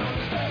 put me on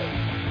the stage.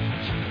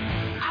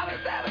 I'm a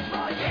savage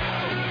for you.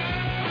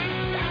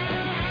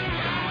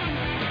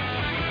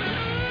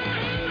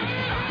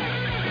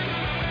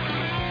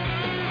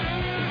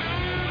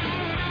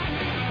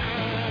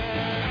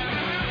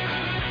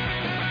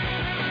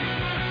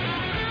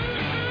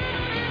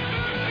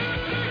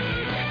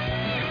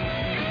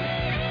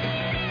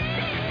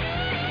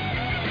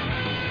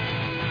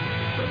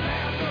 The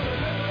last of the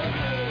leather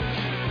age,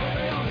 put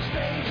me on the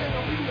stage and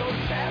I'll be your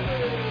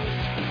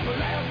savage. The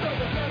last of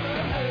the leather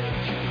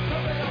age,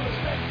 put me on the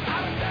stage.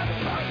 I'm a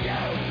savage for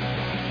you.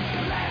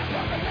 The last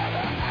of the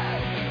leather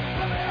age,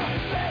 put me on the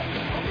stage.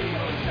 I'll be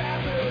your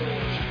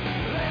savage.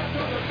 The last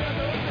of the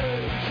leather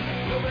age,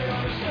 put me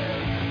on the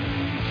stage.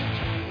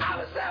 I'm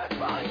a savage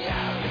for you.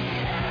 I'll be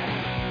your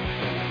savage.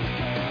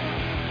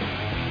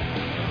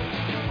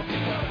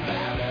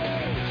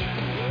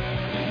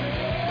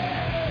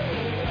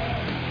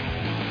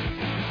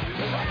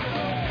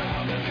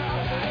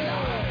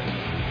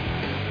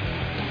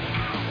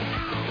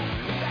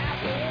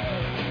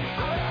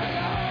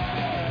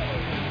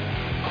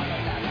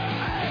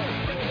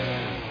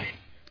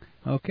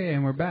 Okay,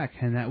 and we're back,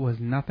 and that was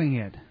Nothing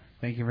Yet.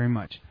 Thank you very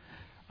much.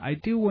 I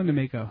do want to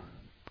make a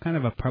kind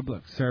of a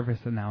public service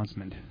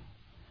announcement.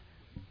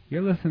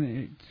 You're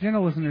listening,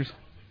 gentle listeners,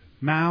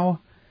 Mao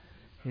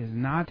is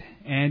not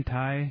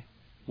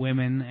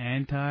anti-women,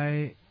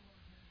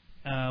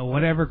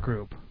 anti-whatever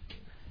group.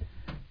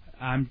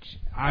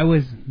 I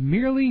was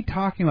merely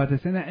talking about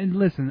this, and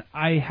listen,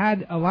 I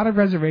had a lot of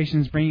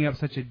reservations bringing up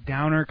such a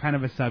downer kind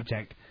of a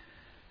subject.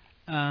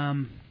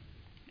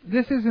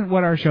 This isn't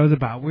what our show's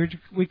about.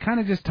 We kind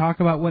of just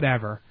talk about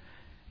whatever,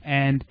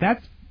 and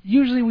that's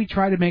usually we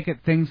try to make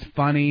things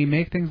funny,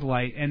 make things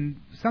light, and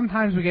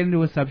sometimes we get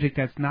into a subject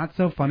that's not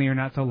so funny or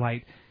not so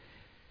light,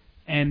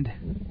 and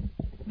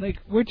like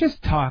we're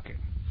just talking.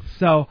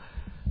 So,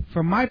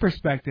 from my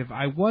perspective,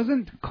 I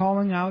wasn't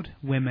calling out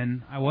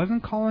women. I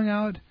wasn't calling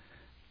out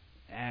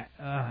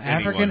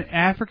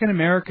African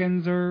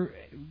Americans or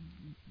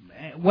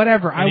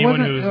whatever. Anyone I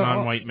wasn't who is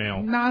non-white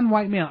male.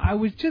 Non-white male. I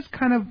was just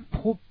kind of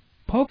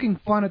poking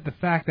fun at the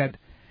fact that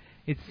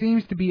it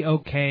seems to be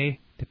okay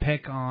to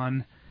pick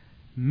on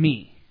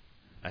me,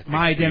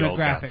 my demographic. All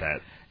got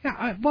that.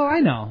 Yeah, I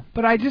know,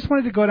 but I just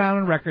wanted to go down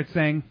on record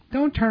saying,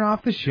 don't turn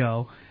off the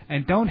show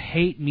and don't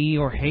hate me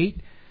or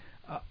hate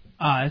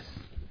us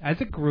as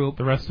a group.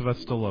 The rest of us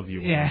still love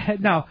you. Yeah,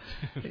 no,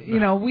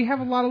 we have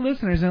a lot of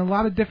listeners and a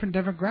lot of different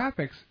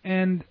demographics,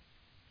 and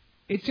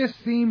it just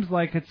seems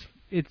like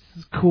it's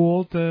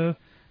cool to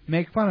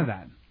make fun of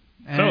that.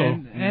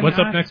 And what's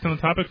up next on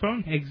the topic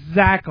phone?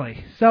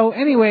 Exactly. So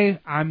anyway,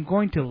 I'm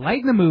going to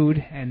lighten the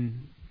mood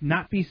and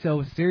not be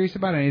so serious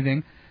about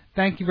anything.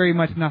 Thank you very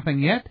much, Nothing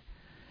Yet.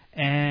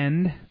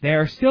 And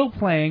they're still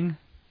playing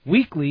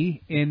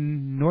weekly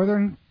in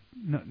Northern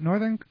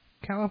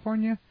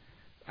California.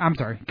 I'm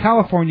sorry,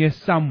 California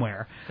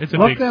somewhere. It's a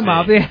Look big them state.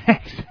 up. Yeah,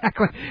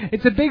 exactly.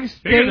 It's a big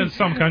state. Bigger than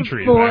some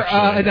countries,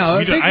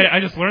 actually. I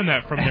just learned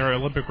that from their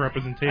Olympic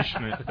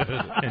representation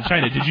in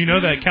China. Did you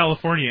know that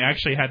California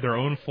actually had their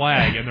own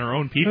flag and their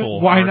own people?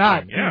 Why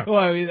marching? not? Yeah.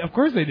 Well, I mean, of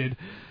course they did.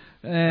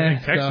 I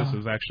think Texas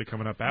is actually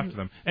coming up after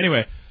them.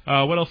 Anyway,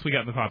 what else we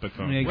got in the topic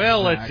phone? Exactly.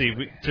 Well, let's see.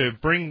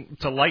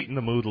 To lighten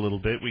the mood a little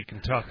bit, we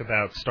can talk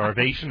about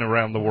starvation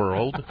around the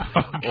world,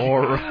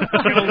 or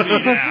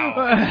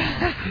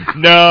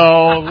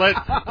no.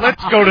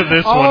 Let's go to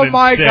this one. Oh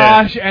my instead.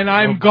 gosh! And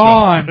I'm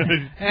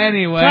gone.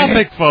 Anyway,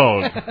 topic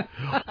phone.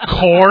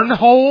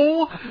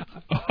 Cornhole.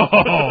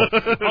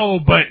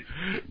 But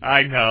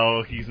I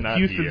know he's not.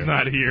 Houston's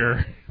not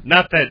here.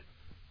 Not that.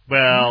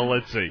 Well,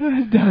 let's see.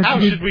 How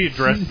should we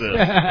address this?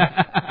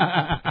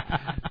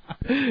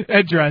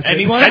 Address it.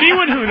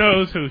 Anyone who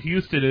knows who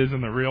Houston is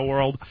in the real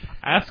world,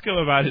 ask him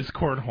about his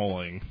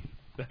cornholing.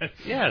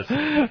 Yes.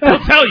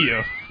 He'll tell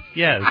you.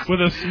 Yes.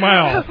 With a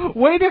smile.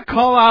 Way to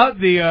call out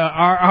the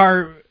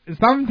our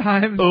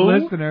sometimes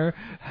listener,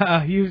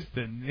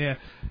 Houston. Yeah.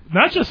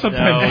 Not just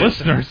sometimes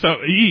listener. So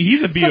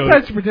he's a BO.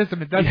 Sometimes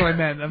participant. That's what I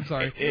meant. I'm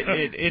sorry.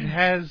 It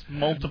has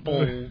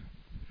multiple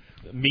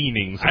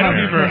meanings. I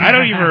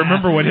don't even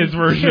remember what his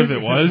version of it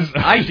was.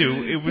 I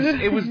do.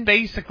 It was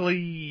basically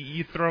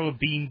you throw a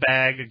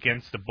beanbag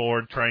against a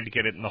board trying to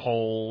get it in the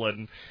hole,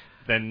 and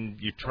then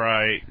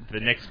the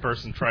next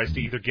person tries to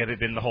either get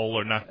it in the hole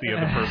or knock the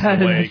other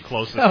person away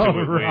closest to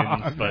it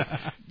wins. But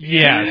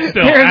yeah,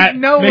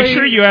 still, make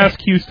sure you ask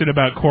Houston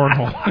about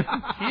cornhole.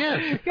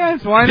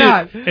 Yes, why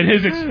not? And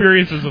his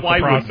experiences with Why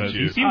the process. wouldn't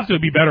you? He seems to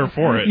be better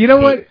for it. You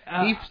know what?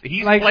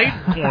 He's played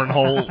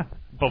cornhole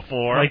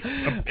before,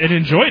 and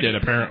enjoyed it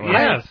apparently.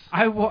 Yes,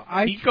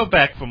 He'd go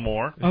back for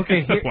more.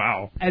 Okay,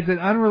 wow. As an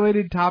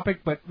unrelated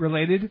topic, but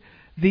related,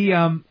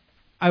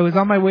 I was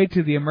on my way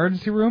to the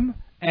emergency room,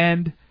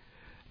 and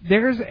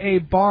there's a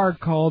bar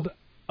called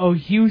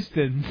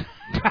O'Houston's.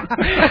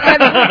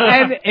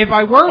 and if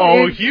I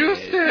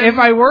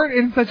weren't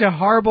in such a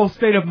horrible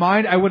state of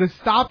mind, I would have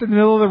stopped in the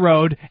middle of the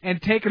road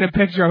and taken a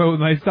picture of it with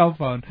my cell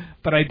phone,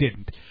 but I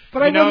didn't.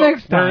 But I will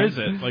next time. Where is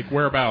it? Like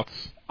whereabouts?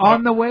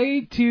 On the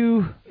way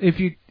to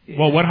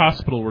Well, what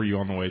hospital were you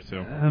on the way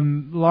to?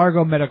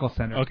 Largo Medical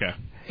Center. Okay.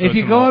 So if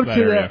you go up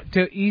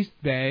to East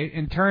Bay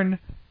and turn,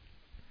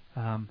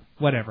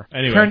 whatever.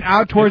 Anyway, turn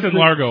out towards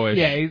Largo-ish.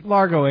 Yeah,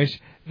 Largo-ish.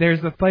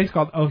 There's a place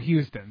called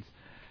O'Houston's,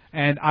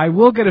 and I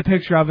will get a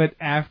picture of it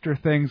after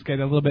things get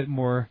a little bit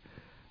more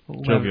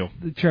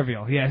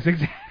trivial. Yes,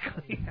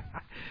 exactly.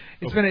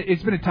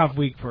 It's been a tough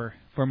week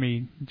for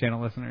me,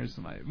 gentle listeners.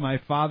 My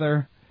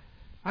father.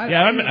 I've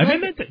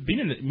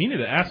been meaning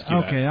to ask you.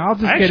 Okay, that. I'll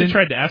just. I actually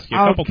tried to ask you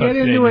a couple times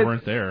today, and you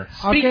weren't there.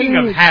 Speaking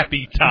of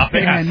happy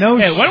topics, yeah,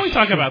 hey, why don't we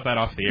talk about that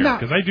off the air?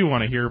 Because I do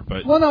want to hear.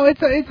 But well, no,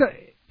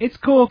 it's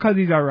cool because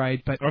he's all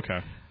right. But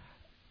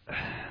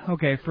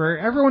okay, for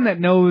everyone that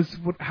knows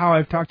how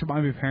I've talked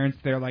about my parents,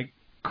 they're like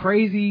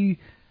crazy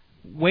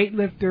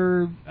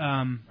weightlifter,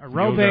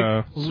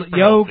 aerobic,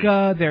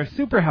 yoga. They're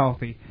super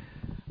healthy.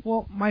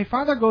 Well, my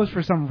father goes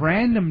for some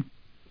random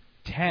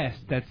test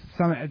that's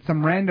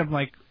some random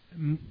like.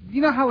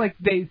 You know how like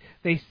they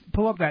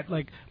pull up that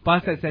like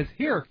bus that says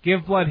here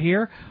give blood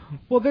here.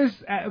 Well, there's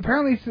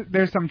apparently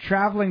there's some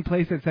traveling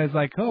place that says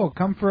like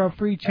come for a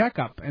free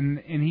checkup, and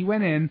he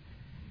went in,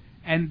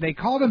 and they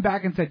called him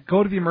back and said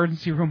go to the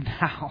emergency room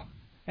now.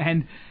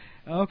 And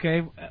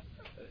okay,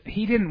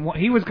 he didn't.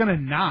 He was gonna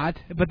not,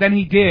 but then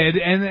he did,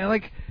 and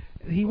like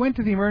he went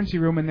to the emergency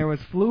room and there was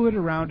fluid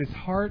around his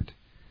heart,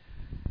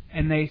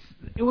 and it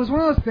was one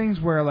of those things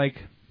where like.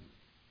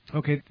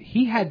 Okay,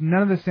 he had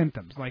none of the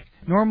symptoms. Like,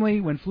 normally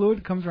when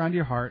fluid comes around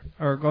your heart,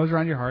 or goes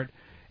around your heart,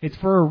 it's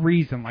for a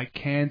reason, like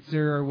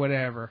cancer or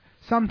whatever.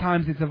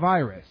 Sometimes it's a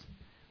virus,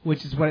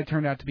 which is what it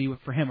turned out to be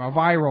for him, a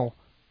viral,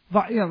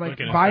 like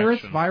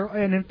virus,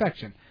 an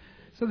infection.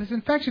 So this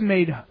infection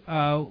made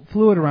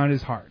fluid around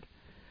his heart.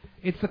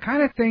 It's the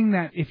kind of thing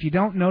that if you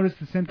don't notice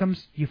the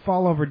symptoms, you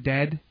fall over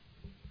dead.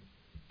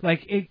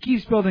 Like, it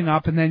keeps building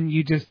up, and then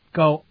you just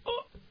go,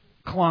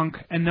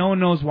 clunk, and no one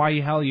knows why the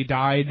hell you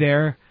died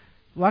there.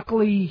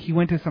 Luckily, he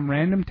went to some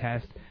random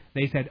test.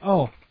 They said,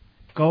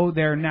 go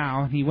there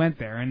now. And he went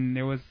there, and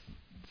there was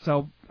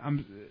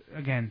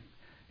again.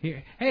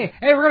 Hey,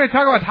 we're going to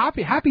talk about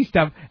happy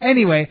stuff.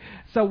 Anyway,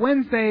 so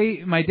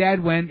Wednesday, my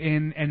dad went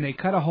in and they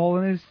cut a hole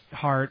in his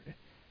heart,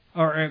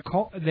 or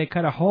they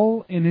cut a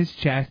hole in his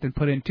chest and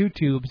put in 2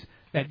 tubes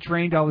that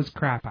drained all his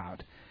crap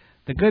out.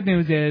 The good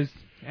news is,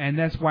 and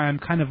that's why I'm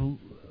kind of a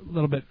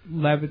little bit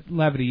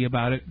levity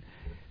about it,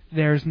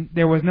 there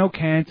was no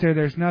cancer,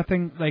 there's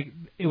nothing, like,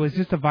 it was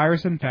just a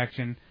virus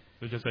infection.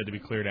 It just had to be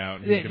cleared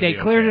out. They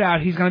cleared it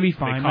out. He's going to be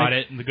fine. They caught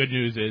it, and the good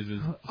news is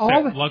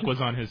luck was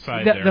on his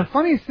side there. The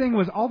funniest thing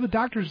was all the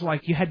doctors were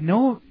like, you had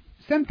no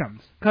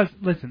symptoms. Because,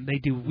 listen, they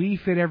do Wii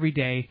Fit every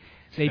day.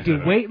 They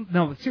do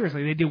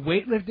seriously, they do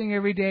weightlifting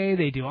every day.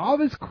 They do all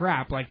this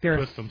crap. Like,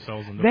 twist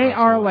themselves into they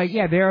are pretzels.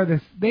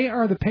 like, they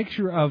are the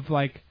picture of,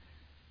 like,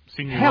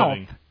 senior health.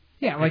 living.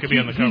 Yeah, like, could be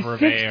on the cover of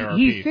AARP.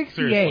 He's 68,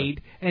 Seriously.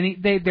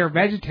 and they're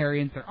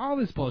vegetarians. They're all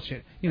this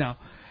bullshit, you know.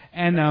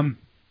 And,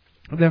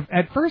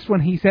 at first, when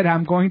he said,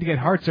 I'm going to get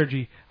heart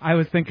surgery, I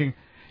was thinking,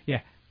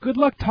 yeah, good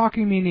luck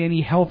talking me into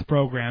any health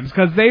programs,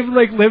 because they've,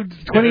 like, lived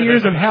 20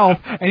 years of health,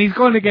 and he's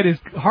going to get his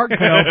heart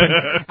cut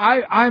open.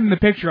 I'm the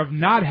picture of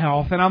not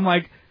health, and I'm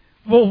like,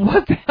 well,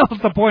 what the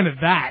hell's the point of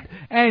that?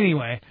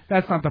 Anyway,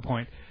 that's not the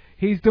point.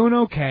 He's doing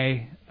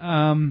okay.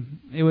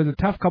 It was a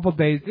tough couple of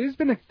days. It's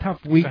been a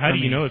tough week. So how for do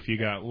you me. know if you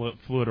got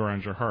fluid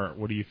around your heart?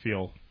 What do you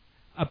feel?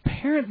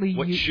 Apparently,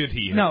 What should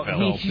he have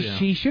felt?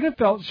 he should have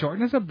felt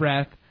shortness of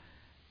breath,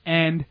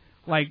 and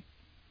like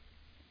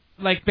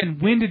been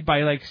winded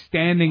by like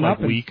standing Like up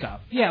and weak?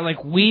 stuff. Yeah,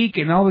 like weak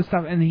and all this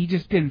stuff, and he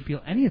just didn't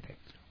feel anything.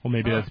 Well,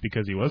 maybe that's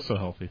because he was so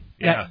healthy.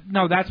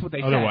 No, that's what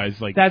they Otherwise,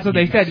 said. like That's what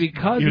they said,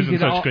 because he was in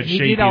did such all, good he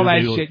shape. did all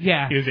that he was able, shit.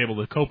 Yeah, he was able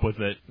to cope with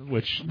it.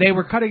 Which they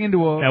were cutting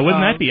into a. now,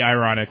 wouldn't that be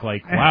ironic?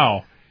 Like,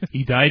 wow,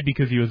 he died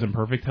because he was in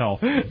perfect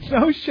health.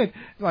 No shit.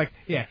 Like,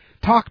 yeah.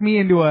 Talk me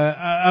into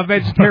a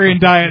vegetarian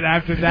diet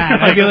after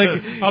that. I'd be like,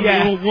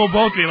 we'll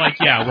both be like,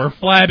 yeah, we're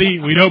flabby.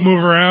 We don't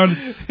move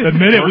around. The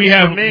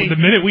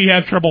minute we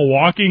have trouble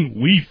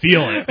walking, we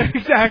feel it.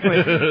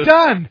 Exactly.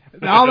 Done.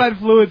 All that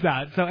fluid's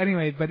out. So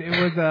anyway, but it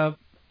was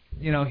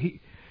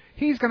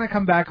he's gonna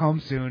come back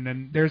home soon,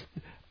 and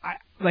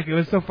it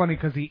was so funny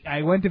because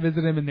I went to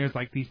visit him, and there's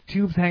like these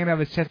tubes hanging out of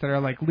his chest that are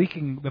like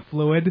leaking the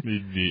fluid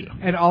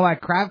and all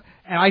that crap.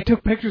 And I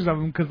took pictures of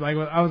him because like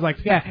I was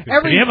like, yeah.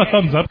 Can you have a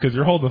thumbs up? Because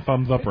you're holding a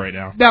thumbs up right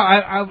now. No,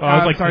 I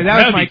was like, sorry,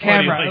 that was my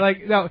camera.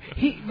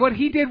 Funny, what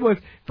he did was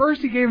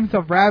first he gave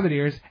himself rabbit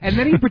ears, and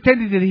then he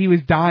pretended that he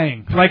was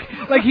dying.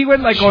 Like he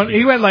went like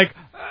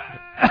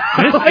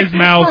This is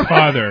Mal's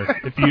father.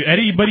 If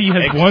anybody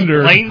has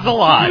wondered, explains a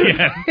lot.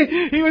 Yeah.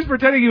 He was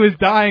pretending he was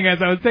dying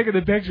as I was taking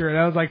the picture, and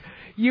I was like,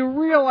 you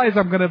realize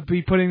I'm going to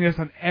be putting this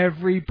on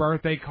every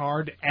birthday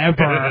card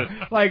ever.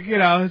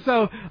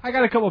 So I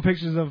got a couple of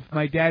pictures of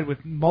my dad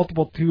with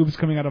multiple tubes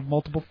coming out of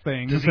multiple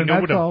things. Does he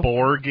know what a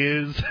Borg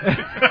is?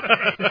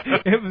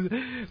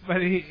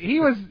 But he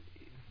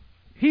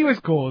was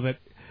cool with it.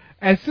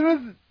 As soon as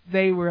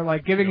they were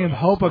like giving him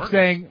hope of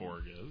saying,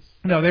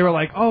 no, they were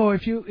like, oh,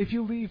 if you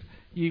leave,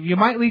 you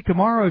might leave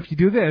tomorrow if you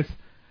do this.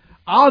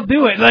 I'll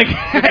do it. Like,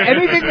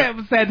 anything that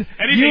said...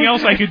 Anything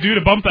else I could do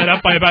to bump that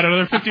up by about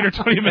another 15 or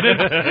 20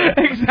 minutes?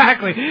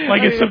 Exactly.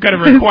 Like it's some kind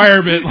of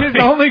requirement.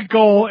 His only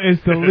goal is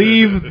to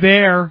leave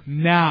there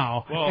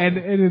now. Well,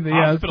 and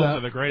hospitals are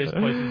the greatest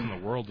places in the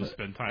world to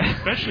spend time,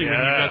 especially when you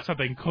got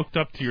something cooked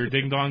up to your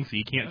ding-dong so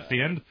you can't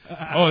stand.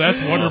 Oh,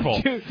 that's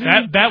wonderful.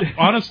 That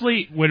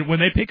honestly, when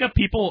they pick up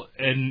people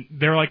and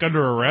they're like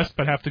under arrest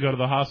but have to go to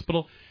the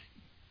hospital...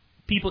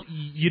 People,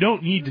 you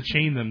don't need to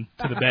chain them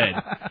to the bed.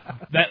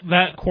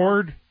 That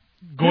cord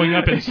going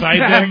up inside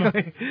them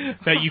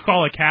that you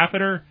call a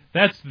catheter,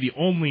 that's the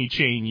only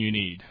chain you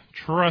need.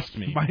 Trust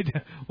me. My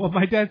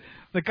dad,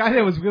 the guy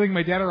that was wheeling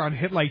my dad around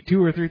hit like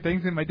 2 or 3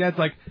 things, and my dad's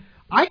like,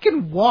 I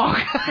can walk.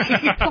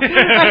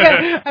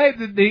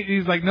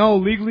 He's like, no,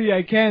 legally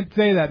I can't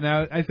say that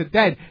now. I said,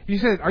 Dad, you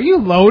said, are you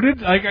loaded?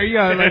 Like, are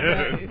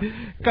you,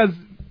 because,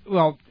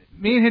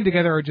 me and him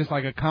together are just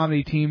like a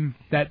comedy team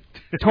that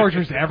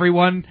tortures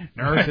everyone,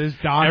 nurses,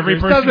 doctors. Every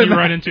person you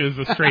run into is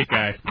a straight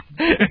guy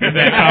in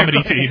that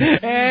comedy team.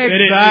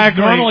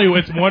 Exactly. Normally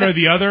it's one or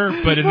the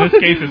other, but in this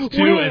case it's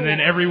 2, and then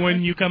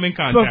everyone you come in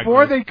contact before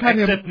with. they cut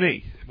Except him,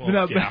 me.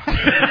 Well,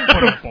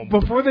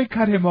 before they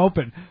cut him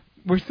open,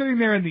 we're sitting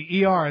there in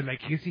the ER, and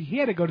like you see, he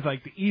had to go to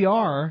like the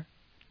ER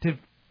to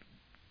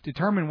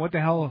determine what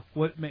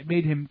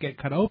made him get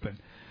cut open.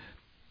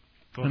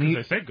 Well,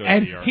 I said go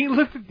to the ER. He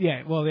looked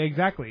at,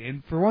 exactly.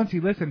 And for once he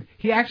listened.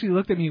 He actually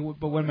looked at me,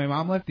 but when my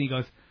mom left, he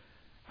goes,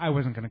 I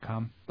wasn't going to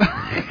come.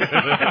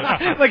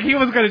 Like, he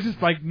was going to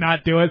just, like,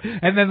 not do it.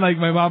 And then, like,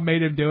 my mom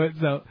made him do it.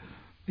 So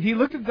he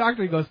looked at the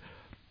doctor, he goes,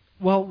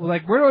 well,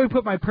 like, where do I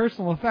put my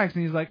personal effects?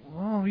 And he's like,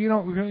 well, you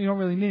don't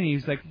really need any.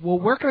 He's like, well,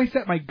 where can I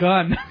set my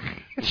gun?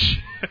 He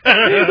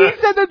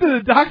said that to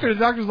the doctor. The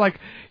doctor's like,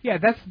 yeah,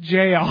 that's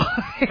jail.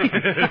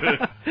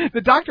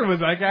 The doctor was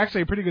like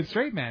actually a pretty good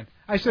straight man.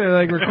 I should have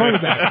like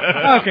recorded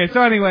that. Okay,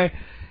 so anyway,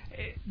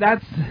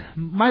 that's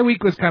my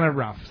week was kind of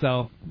rough,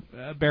 so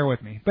bear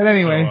with me. But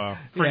anyway,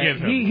 forgive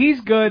him.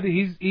 He's good.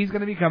 He's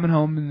going to be coming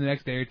home in the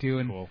next day or two,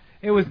 and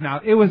it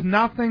was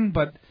nothing.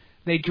 But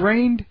they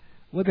drained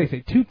what they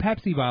say 2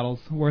 Pepsi bottles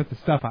worth of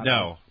stuff out.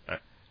 No,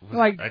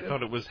 I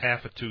thought it was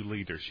half a 2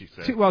 liter. She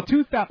said.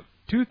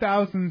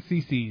 2,000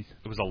 cc's.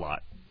 It was a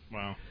lot.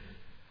 Wow.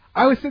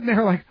 I was sitting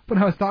there like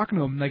when I was talking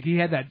to him, like he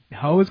had that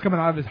hose coming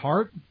out of his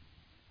heart,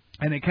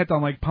 and it kept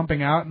on like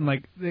pumping out, and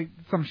like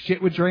some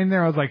shit would drain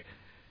there. I was like.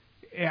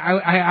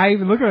 I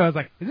even looked at it. I was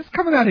like, "Is this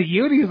coming out of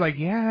you?" And he was like,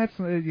 "Yeah, that's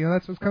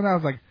what's coming out." I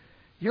was like,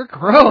 "You're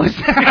gross,"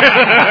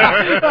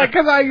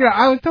 because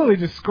I was totally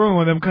just screwing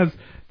with him because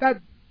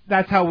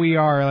that's how we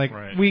are. Like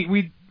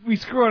we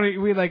screw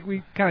on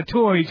we kind of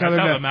tool on each other.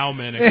 That's how the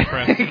Malmen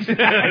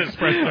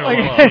express their like,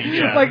 love.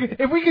 Yeah. Like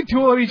if we can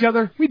tool on each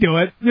other, we do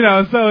it.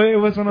 So it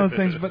was one of those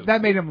things. But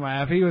that made him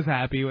laugh. He was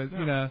happy with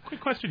Quick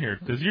question here: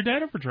 does your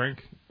dad ever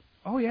drink?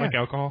 Oh yeah, like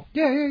alcohol.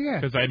 Yeah.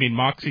 Because I mean,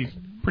 Moxie's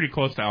pretty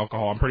close to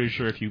alcohol. I'm pretty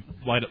sure if you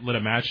lit a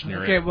match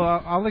near it. Okay,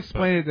 well I'll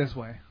explain it this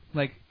way.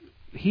 Like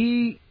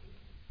he's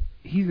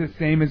the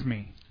same as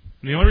me.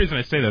 And the only reason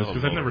I say that is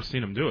because I've never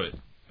seen him do it.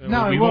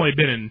 No, we've only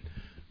been in,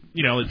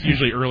 it's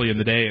usually early in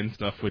the day and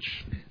stuff.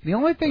 Which the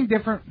only thing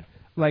different,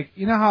 like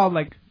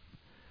how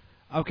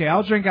okay,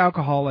 I'll drink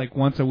alcohol like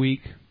once a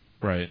week.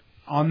 Right.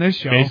 On this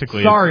show.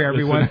 Basically. Sorry,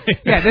 everyone.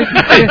 This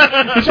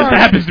just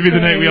happens to be the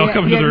night we all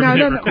come to the room.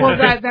 No. Well,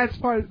 that's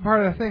part of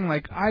the thing.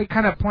 Like, I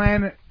kind of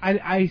plan.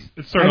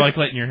 It's sort of like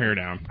letting your hair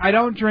down. I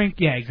don't drink.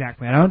 Yeah,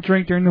 exactly. I don't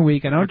drink during the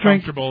week. I don't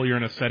drink. Comfortable. You're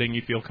in a setting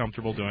you feel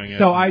comfortable doing it.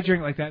 So I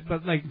drink like that.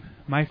 But like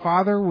my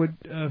father would,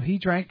 he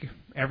drank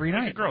every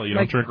night. Like a girl, you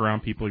don't drink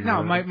around people.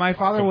 No, my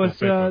father was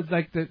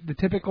like the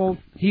typical.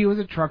 He was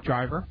a truck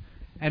driver,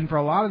 and for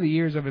a lot of the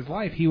years of his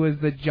life, he was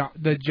the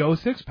Joe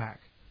Sixpack.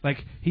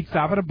 Like, he'd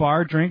stop at a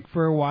bar, drink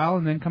for a while,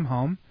 and then come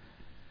home.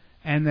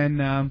 And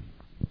then,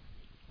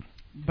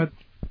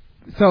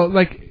 so,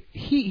 like,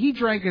 he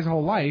drank his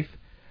whole life.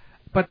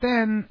 But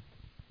then,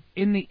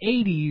 in the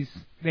 80s,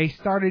 they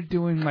started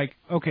doing, like,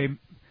 okay,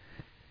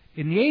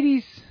 in the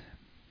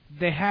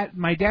 80s,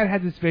 my dad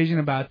had this vision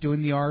about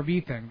doing the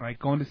RV thing, like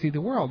going to see the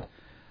world.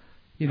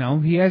 He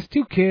has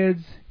 2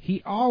 kids.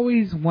 He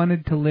always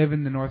wanted to live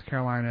in the North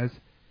Carolinas.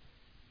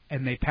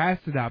 And they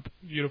passed it up.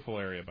 Beautiful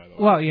area, by the way.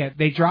 Well, yeah,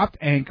 they dropped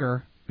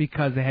anchor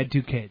because they had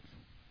 2 kids.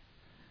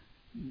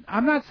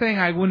 I'm not saying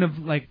I wouldn't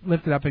have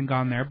lifted up and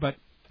gone there, but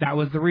that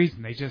was the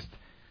reason. They just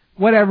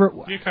whatever.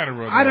 You kind of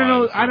I don't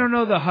know. I don't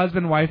know the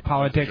husband-wife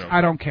politics.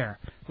 I don't care.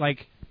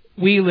 Like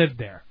we lived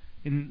there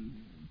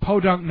in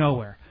podunk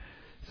nowhere,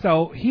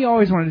 so he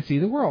always wanted to see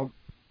the world,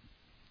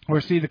 or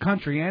see the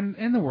country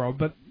and the world,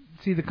 but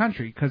see the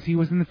country because he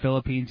was in the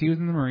Philippines. He was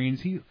in the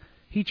Marines.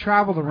 He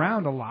traveled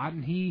around a lot,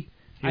 and he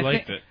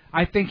liked it.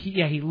 I think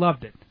he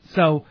loved it.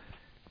 So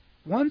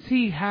once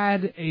he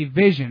had a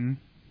vision,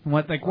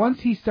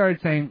 once he started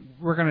saying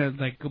we're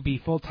gonna be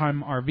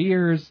full-time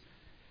RVers,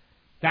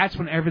 that's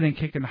when everything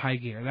kicked into high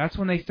gear. That's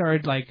when they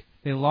started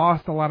they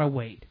lost a lot of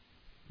weight.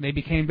 They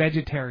became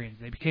vegetarians.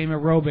 They became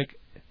aerobic.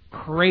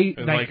 If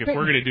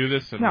we're gonna do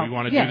this and we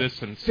want to do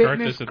this and start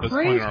this at this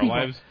point in our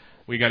lives,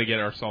 we got to get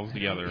ourselves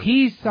together.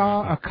 He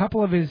saw a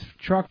couple of his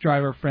truck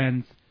driver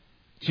friends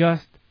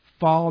just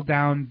fall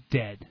down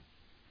dead.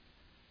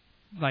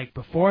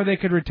 Before they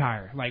could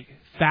retire,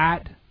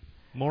 fat.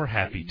 More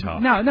happy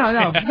talk. No.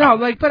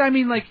 But I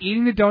mean,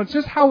 eating the donuts.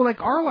 Just how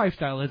our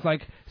lifestyle is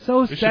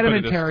so we sedimentary. Should put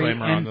a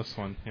disclaimer on this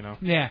one,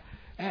 Yeah.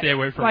 Stay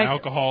away from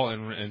alcohol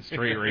and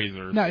straight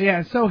razors. No,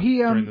 yeah. So he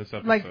during this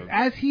episode.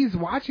 as he's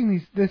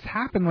watching this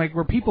happen,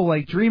 where people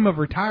dream of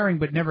retiring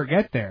but never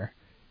get there,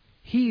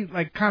 he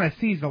kind of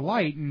sees the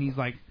light and he's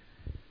like,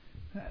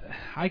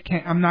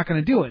 I'm not going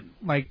to do it.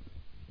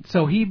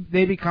 So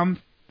they become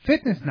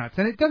fitness nuts,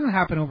 and it doesn't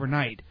happen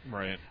overnight.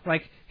 Right.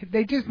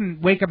 They just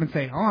didn't wake up and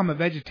say, "Oh, I'm a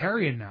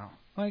vegetarian now."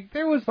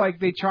 There was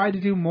they tried to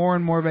do more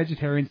and more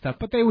vegetarian stuff,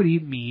 but they would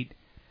eat meat.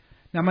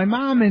 Now my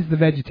mom is the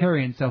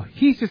vegetarian, so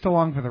he's just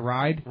along for the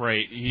ride.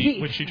 Right.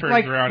 When she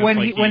turns around, when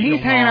he's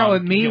hanging out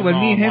with me, when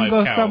me and him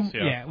go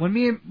when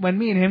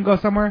me and him go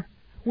somewhere,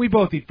 we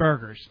both eat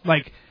burgers.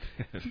 But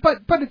it's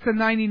a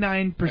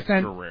 99%.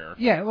 Extra rare.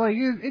 Yeah,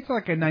 it's a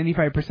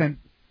 95%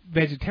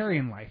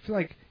 vegetarian life.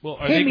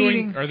 Are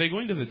they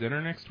going to the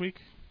dinner next week?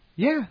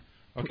 Yeah.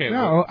 Okay.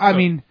 No, I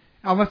mean,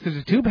 unless there's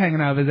a tube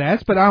hanging out of his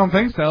ass, but I don't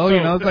think so.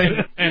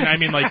 It's and I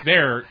mean,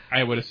 there,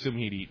 I would assume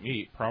he'd eat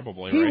meat,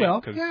 probably. He right? will.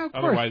 Because yeah, of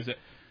otherwise, it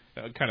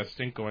would kind of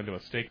stink going to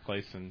a steak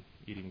place and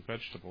eating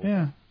vegetables.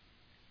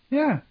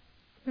 Yeah.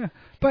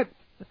 But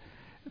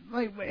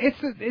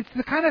it's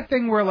the kind of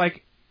thing where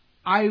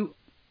I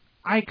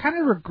kind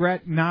of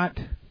regret not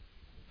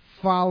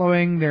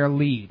following their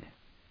lead.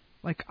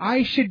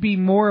 I should be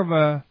more of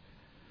a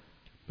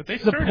But they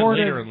started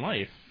later in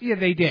life. Yeah,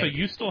 they did. So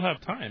you still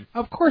have time.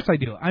 Of course I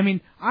do. I mean,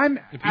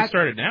 If you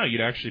started now, you'd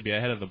actually be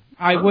ahead of the...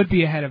 I would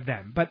be ahead of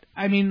them. But,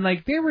 I mean,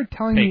 they were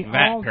telling me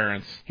all...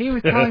 parents. He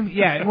was telling me...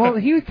 Yeah, well,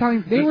 he was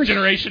telling... They this were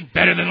generation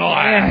better than the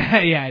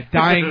last. Yeah,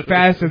 dying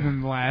faster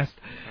than the last.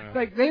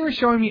 Like, they were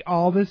showing me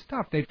all this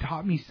stuff. They've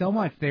taught me so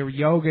much. They were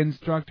yoga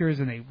instructors,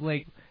 and they,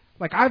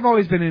 like I've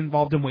always been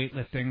involved in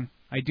weightlifting.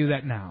 I do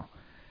that now.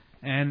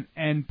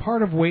 And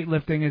part of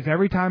weightlifting is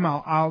every time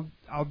I'll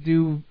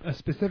do a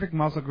specific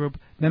muscle group,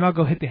 then I'll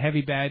go hit the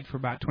heavy bed for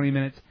about 20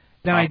 minutes.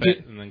 Then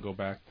and then go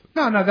back.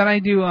 Then I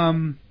do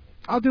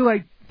I'll do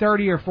like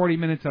 30 or 40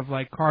 minutes of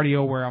like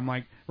cardio where I'm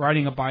like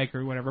riding a bike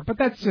or whatever. But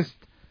that's just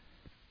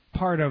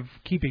part of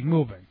keeping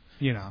moving,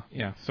 you know.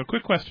 Yeah. So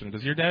quick question: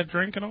 does your dad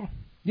drink at all?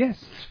 Yes.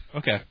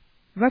 Okay.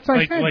 That's what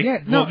I said. Yeah.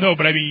 No,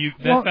 but I mean,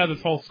 that's how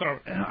this whole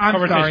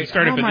conversation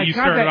started. Oh but my you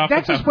God, started off.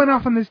 That just went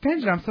off on this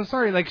tangent. I'm so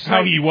sorry. Like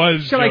how he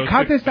was. Should I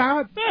cut this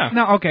out? Yeah.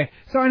 No. Okay.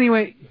 So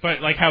anyway.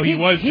 But like how he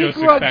was Joe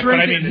grew up Sixpack.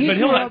 drinking.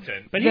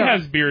 But he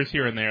has beers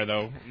here and there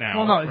though now.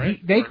 Well, no, right?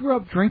 they grew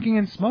up drinking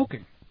and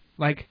smoking.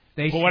 Like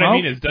they. But smoked, what I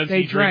mean is, does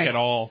he drink drank. at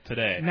all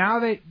today? Now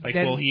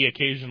will he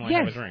occasionally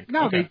have a drink?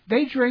 No, okay.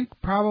 they drink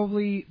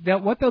probably.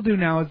 What they'll do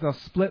now is they'll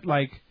split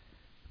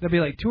there'll be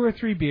like 2 or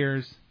 3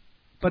 beers,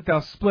 but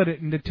they'll split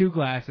it into 2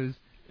 glasses.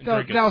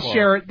 They'll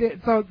share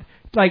it. So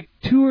like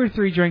 2 or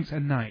 3 drinks a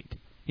night,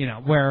 you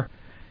know, where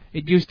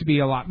it used to be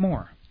a lot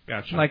more.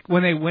 Gotcha. Like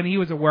when he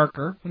was a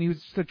worker, when he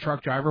was just a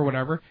truck driver or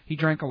whatever, he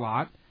drank a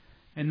lot,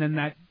 and then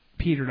that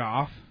petered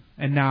off,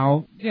 and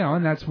now, you know,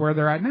 and that's where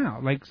they're at now.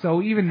 Like,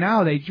 so even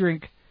now they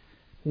drink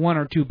 1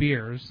 or 2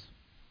 beers,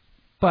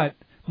 but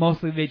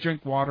mostly they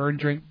drink water and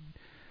drink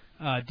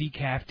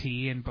decaf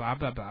tea and blah,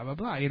 blah, blah, blah,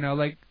 blah. You know,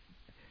 like,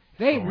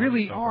 they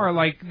really are,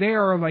 like, they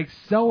are, like,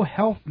 so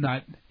health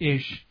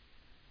nut-ish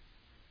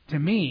to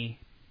me.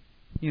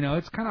 You know,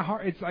 it's kind of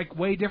hard. It's, like,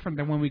 way different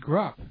than when we grew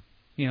up.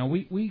 You know,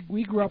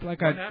 we grew up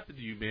like what happened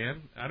to you,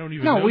 man? I don't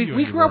even know you anymore.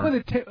 We grew up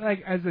with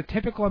as a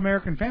typical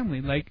American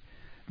family. Like,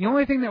 the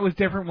only thing that was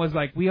different was,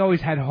 like, we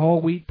always had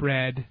whole wheat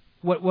bread.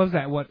 What was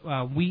that?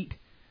 Wheat?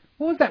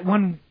 What was that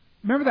one?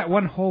 Remember that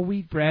one whole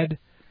wheat bread?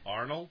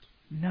 Arnold?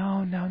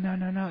 No.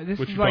 This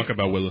what is you like, talk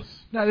about, Willis?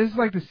 No, this is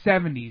like the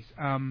 70s.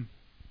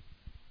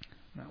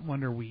 Not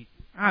Wonder Wheat.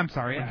 I'm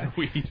sorry. Wonder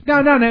Wheat. No.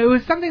 It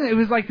was something that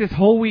was like this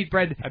whole wheat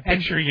bread. I'm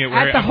picturing it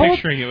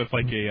with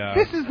like a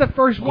this is the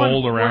first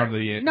gold one around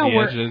the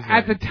edges.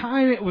 At the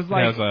time, it was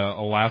like it has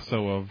a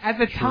lasso of. At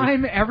the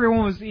time,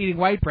 everyone was eating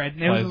white bread,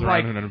 and it was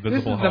like this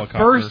is the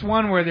first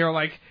one where they were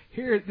like,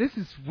 "Here, this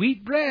is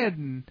wheat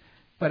bread,"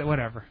 but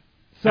whatever.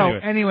 So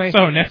anyway,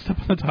 so next up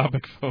on the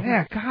topic, folks.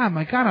 Yeah,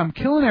 my God, I'm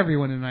killing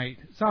everyone tonight.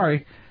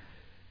 Sorry.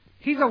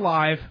 He's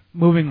alive.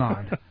 Moving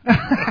on.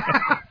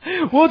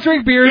 We'll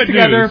drink beers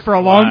together for a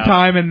long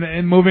time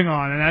and moving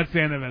on, and that's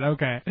the end of it.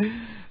 Okay.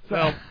 So,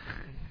 well,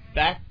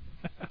 back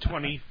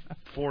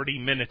 40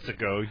 minutes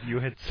ago, you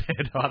had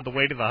said on the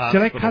way to the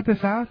hospital. Should I cut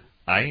this out?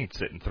 I ain't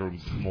sitting through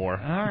more.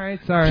 All right,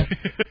 sorry.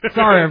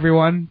 Sorry,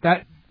 everyone.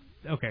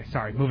 Okay,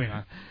 sorry, moving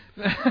on.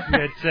 You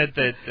had said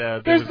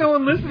that there's no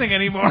one listening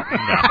anymore.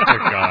 No, they're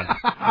gone.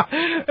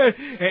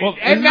 Well,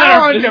 isn't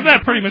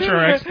that pretty much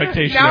our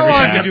expectation? Now every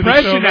on time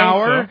Depression we do the show,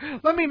 Hour,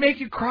 let me make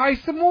you cry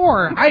some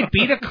more. I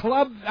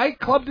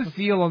clubbed a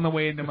seal on the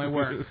way into my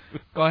work.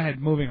 Go ahead,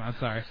 moving on.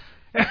 Sorry.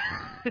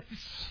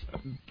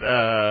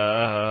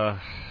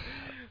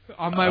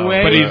 On my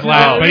way. But he's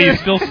laughing. But he's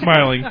still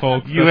smiling,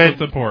 folks. That's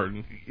what's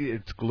important.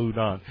 It's glued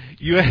on.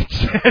 You had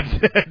said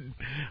that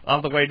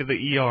on the way to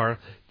the ER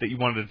that you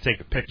wanted to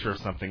take a picture of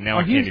something. Now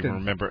I can't even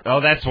remember.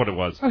 Oh, that's what it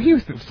was. Oh,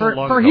 Houston.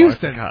 For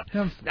Houston. I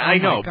I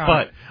know,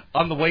 but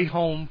on the way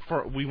home,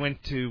 we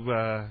went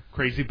to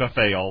Crazy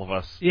Buffet, all of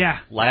us. Yeah.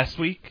 Last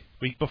week?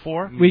 Week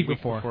before.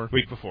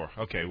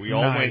 Okay, we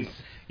all went.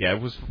 Yeah,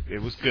 it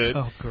was good.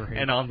 Oh, great.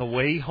 And on the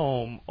way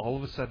home, all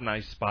of a sudden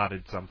I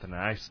spotted something and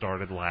I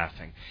started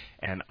laughing.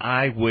 And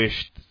I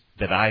wished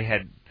that I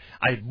had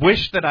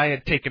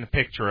taken a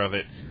picture of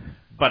it,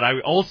 but I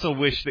also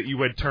wish that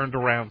you had turned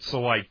around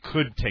so I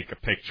could take a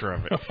picture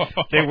of it.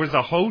 There was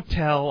a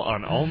hotel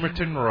on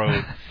Ulmerton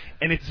Road,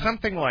 and it's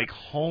something like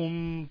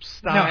home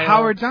style. No,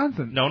 Howard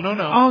Johnson. No.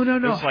 Oh,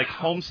 no. It's like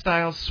home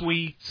style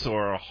suites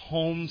or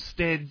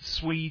homestead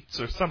suites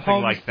or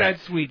something like that.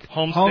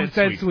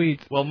 Homestead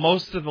suites. Well,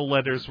 most of the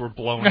letters were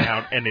blown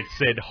out, and it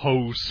said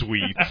Ho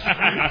Suites.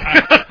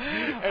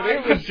 And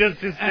it was just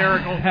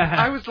hysterical.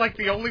 I was like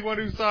the only one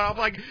who saw it. I'm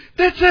like,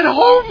 that said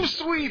Home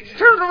Suites.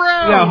 Turn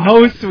around. No,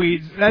 Ho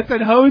Suites. That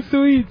said Ho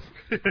Suites.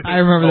 I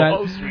remember that.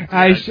 Ho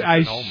Suites,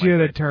 I should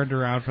have turned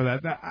around for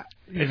that.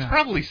 It's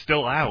probably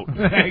still out.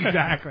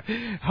 Exactly.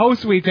 Ho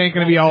Suites ain't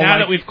going to be all now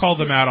that we've called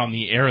them out on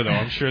the air, though,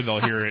 I'm sure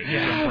they'll hear it.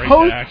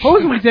 Ho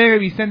Suites ain't going to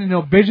be sending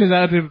no bitches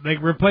out to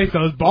like replace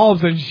those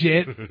bulbs and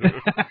shit.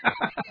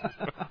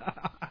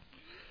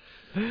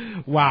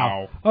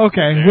 Wow.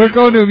 Okay, we're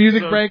going to a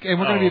music break, and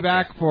we're going to be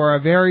back for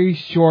a very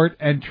short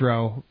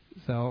intro.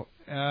 So,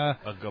 a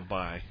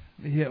goodbye.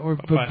 Yeah, or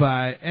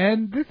bye-bye.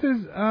 And this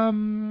is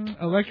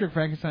Electric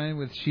Frankenstein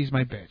with She's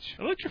My Bitch.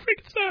 Electric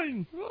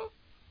Frankenstein!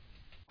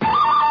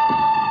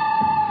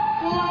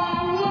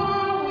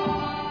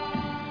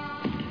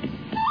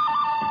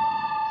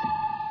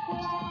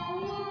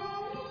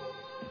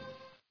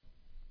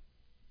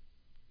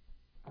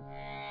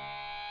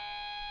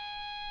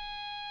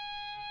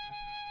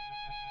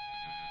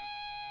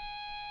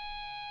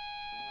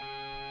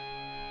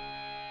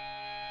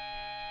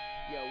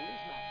 Yo,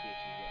 where's my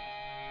bitches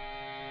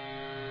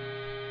at?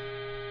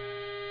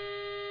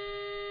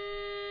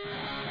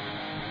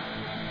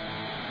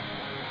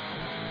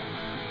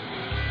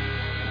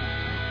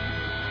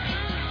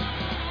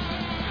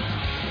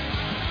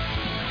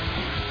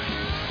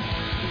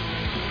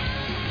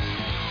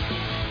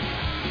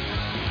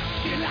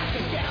 She like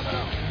a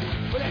gamble,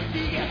 but as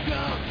she gets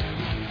drunk,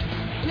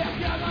 yes,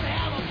 you're gonna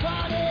have a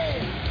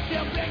party.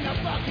 They'll bring the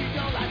fucking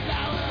don't like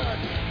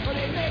flowers, but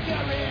they make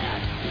her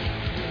rich.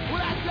 Well,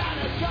 I try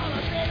to call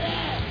her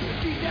baby,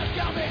 she just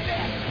call me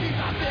bitch. She's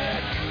my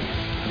bitch,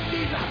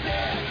 she's my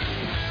bitch,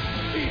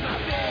 she's my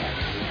bitch,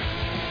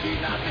 she's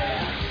my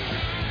bitch.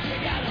 You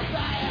got a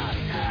fire,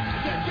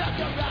 you're just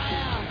a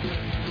riot.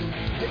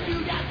 If you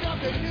got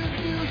something new to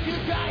do, you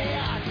try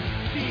it.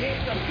 She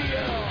hates the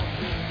feel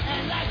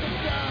and likes the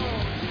stone.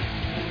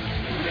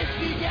 But if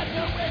she gets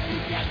away, she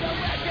gets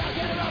away, she'll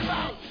get her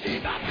alone. She's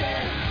my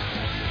bitch,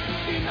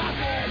 she's my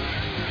bitch,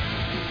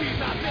 she's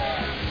my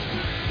bitch.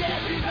 Yeah,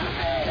 she's my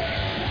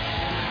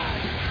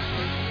bitch.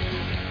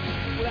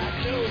 Well, I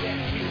know that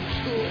she's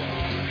cool,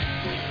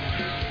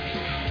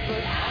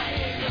 but I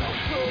ain't no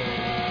fool.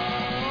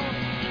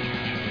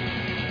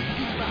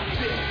 She's my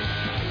bitch.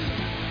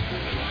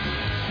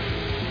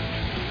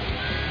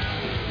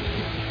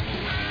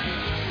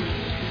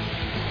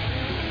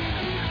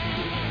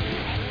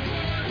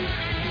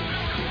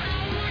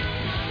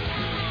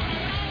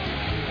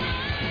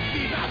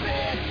 She's my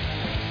bitch.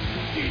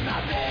 She's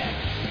my bitch.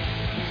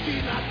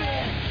 She's my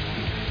bitch.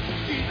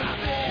 She's my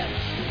bitch.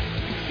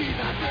 She's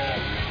my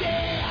bitch.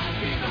 Yeah,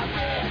 she's my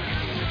bitch.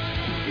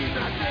 She's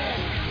my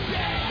bitch.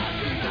 Yeah,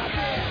 she's my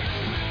bitch.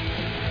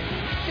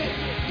 This is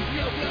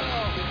no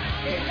girl.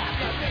 It's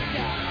like a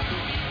picture.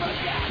 But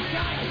that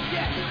kind of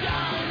shit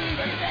don't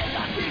even think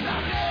that she's my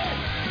bitch.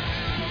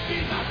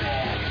 She's my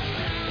bitch.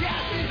 Yeah,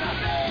 she's my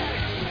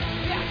bitch.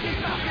 Yeah, she's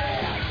my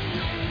bitch.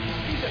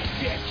 She's a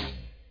bitch.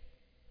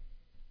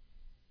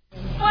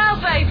 Well,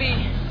 baby,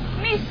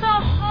 me so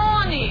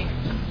horny.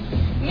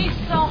 Me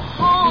so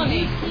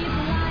horny.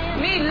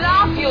 Me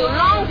love you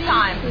long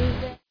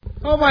time.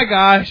 Oh my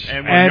gosh.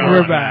 And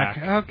we're back.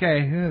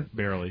 Okay.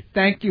 Barely.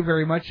 Thank you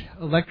very much,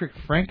 Electric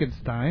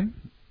Frankenstein.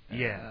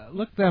 Yeah.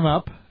 Look them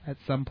up at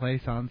some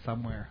place on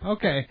somewhere.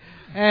 Okay.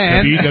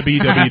 And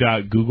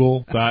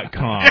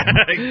www.google.com.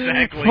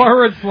 Exactly. /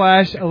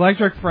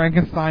 Electric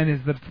Frankenstein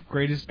is the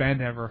greatest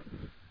band ever.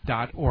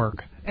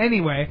 .org.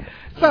 Anyway,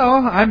 so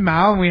I'm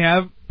Mao, and we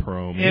have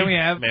Promi. And we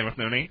have Man with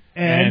No Name.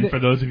 And for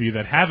those of you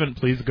that haven't,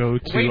 please go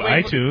to Wait.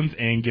 iTunes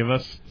and give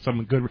us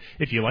some good.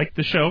 If you like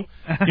the show,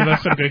 give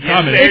us some good Yeah,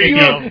 comments. there you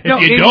go.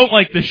 If you don't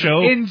like the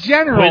show, in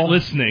general, quit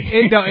listening.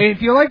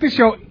 If you like the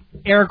show,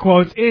 air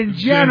quotes, in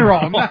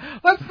general.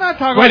 Let's not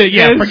talk about Wait,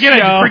 yeah, this forget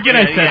show. I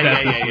said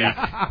that.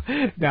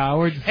 Yeah. No,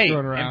 we're just Hey,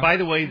 throwing around. and by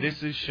the way,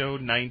 this is show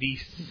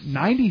 97.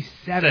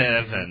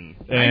 97.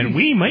 And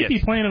we might be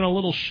Yes. planning a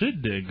little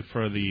shindig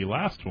for the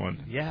last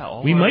one. Yeah,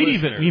 all we our might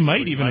listeners.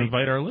 even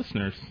invite our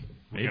listeners.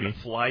 We're Maybe. going to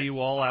fly you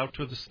all out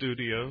to the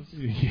studios.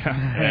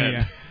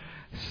 Yeah.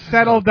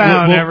 Settle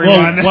down,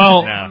 everyone.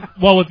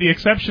 Well, with the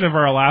exception of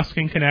our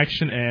Alaskan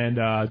connection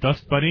and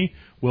Dust Bunny,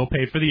 we'll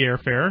pay for the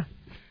airfare.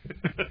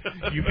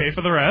 You pay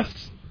for the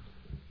rest.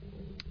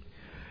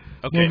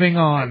 Okay. Moving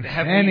on.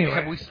 Have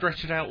Anyway. we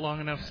stretched it out long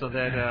enough so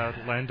that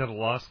Land of the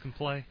Lost can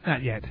play?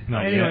 Not yet.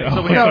 Anyway,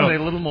 So we have to say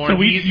a little more. So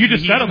you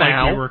just said it like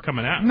now. we were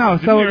coming out. No,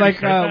 Didn't so we already like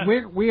start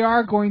that? we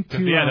are going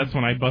to. Yeah, that's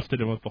when I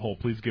busted in with the whole.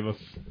 Please give us.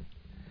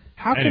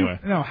 How can Anyway.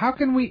 how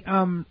can we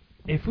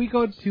if we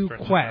go to Stretch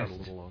it out Quest? a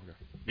little longer.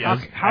 How,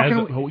 Yes. how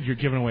can we, you're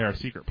giving away our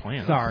secret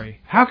plans. Sorry.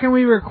 How can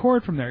we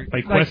record from there?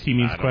 Like Quest, he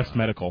means Quest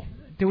Medical.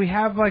 Do we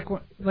have like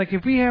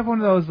if we have one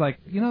of those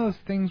those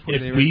things where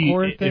they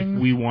record things?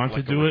 If we want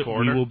Like to a do it,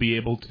 recorder? we will be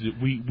able to.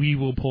 We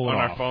will pull it On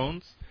off our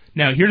phones?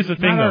 Now, here's the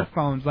thing, Not though. our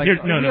phones, like Here-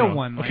 a no, real no.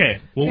 one. Like,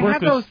 Okay, we'll they work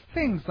have this. those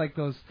things like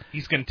those.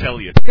 He's going to tell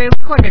you. They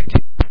look like a.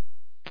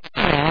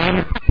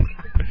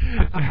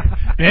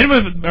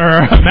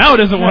 Mao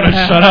doesn't want to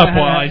shut up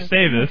while I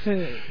say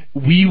this.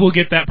 We will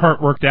get that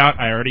part worked out.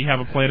 I already have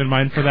a plan in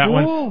mind for that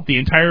Cool. one. The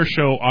entire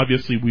show,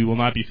 obviously, we will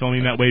not be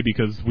filming that way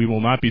because we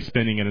will not be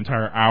spending an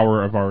entire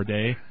hour of our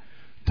day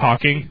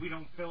talking. We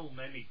don't film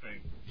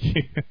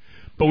anything.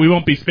 But we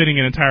won't be spending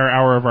an entire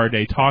hour of our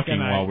day talking Good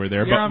night. while we're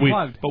there. You're But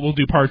unplugged. we'll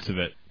do parts of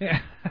it. Yeah.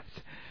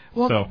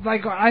 Well, So,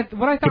 like what I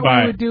thought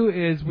goodbye. we would do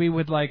is we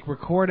would like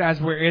record as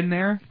we're in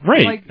there,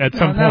 Right, like, at you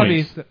some know, that'll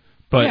point. be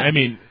But yeah. I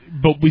mean,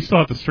 but we still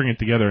have to string it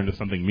together into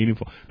something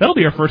meaningful. That'll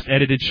be our first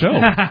edited show.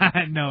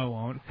 No, it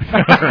won't.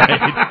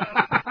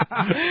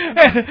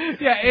 Right.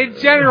 Yeah, in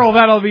general,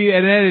 that'll be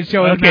an edited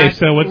show. Okay, Not,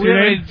 so what's your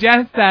we'll name?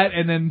 ingest that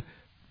and then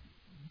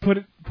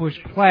push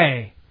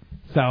play.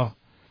 So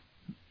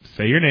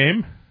Say your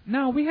name.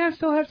 no, we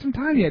still have some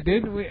time yet,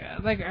 dude.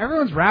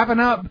 Everyone's wrapping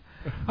up.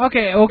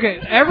 Okay.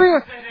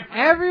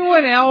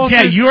 Everyone else.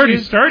 Yeah, you already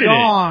is started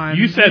gone. it.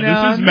 You said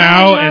No, this is no,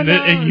 Mao, no, and no,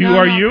 and you no,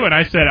 are no. you, and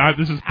I said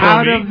this is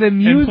Out Promi, of the and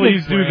music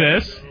please do break.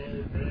 this.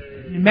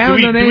 Mao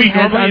Do we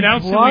has normally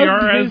announce who we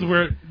unplugged are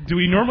his- do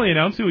we normally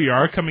announce who we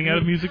are coming out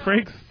of music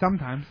breaks?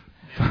 Sometimes.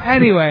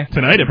 Anyway.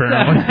 Tonight,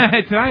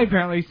 apparently. Tonight,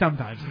 apparently,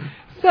 sometimes.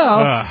 So,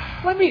 now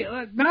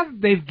that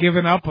they've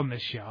given up on the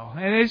show,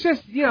 and it's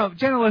just,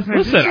 general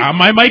listeners. Listen,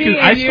 my mic is,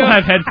 I still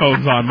have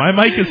headphones on. My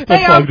mic is still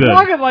plugged in.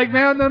 Unplug it like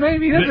man, no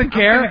name. He doesn't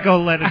care. I'm gonna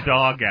go let a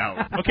dog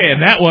out. Okay,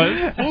 and that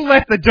was. We'll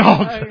let the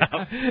dogs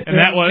out. And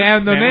that was.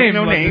 Man, no name.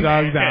 No let name. the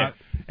dogs out.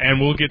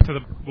 And we'll get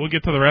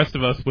to the rest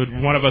of us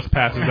when one of us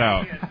passes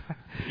out.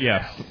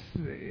 Yes.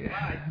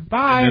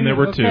 Bye. And then there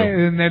were two.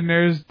 And then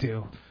there's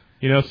two.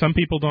 Some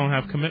people don't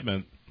have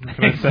commitment.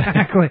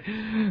 Exactly.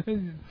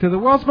 To the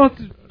world's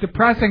most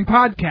depressing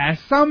podcast,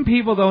 some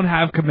people don't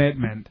have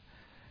commitment.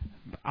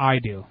 I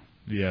do.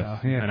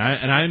 Yes. So, yeah.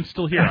 And I am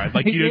still here. I'd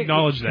like you to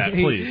acknowledge that,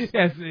 please.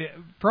 Yes.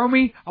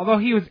 Promi, although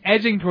he was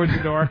edging towards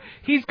the door,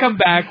 he's come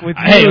back with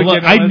Hey,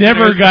 look, I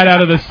never got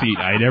out of the seat.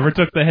 I never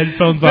took the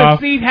headphones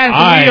off. The seat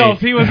has wheels.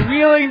 He was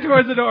wheeling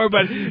towards the door,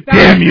 but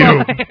damn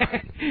you!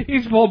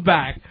 He's pulled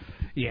back.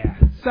 Yeah.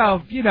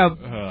 So,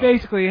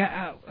 basically,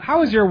 how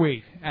was your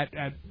week at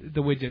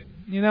the Widget?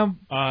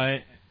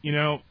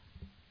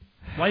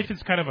 Life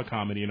is kind of a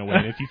comedy in a way.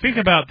 And if you think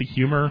about the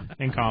humor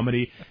in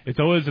comedy, it's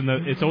always in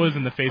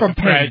the face From of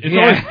pain.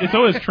 it's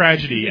always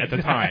tragedy at the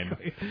time.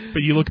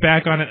 But you look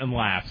back on it and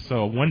laugh.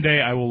 So one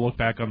day I will look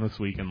back on this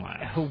week and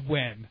laugh.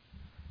 When?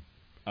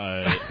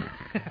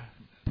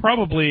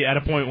 Probably at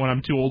a point when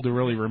I'm too old to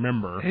really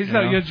remember.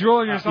 You're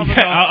drooling yourself.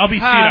 I'll be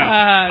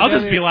I'll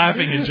just be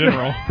laughing in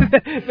general.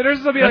 The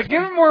nurses will be like,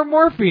 give him more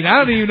morphine. I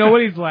don't even know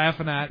what he's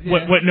laughing at.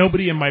 Yeah. What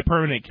nobody in my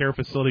permanent care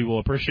facility will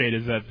appreciate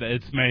is that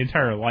it's my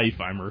entire life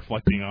I'm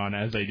reflecting on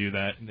as I do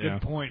that.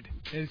 Good point.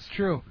 It's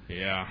true.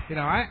 Yeah.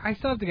 I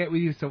still have to get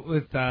with you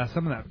with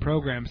some of that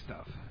program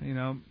stuff.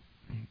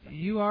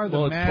 You are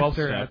the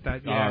master at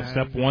that. Yeah.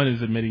 Step one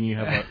is admitting you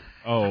have a...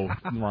 Oh,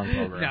 wrong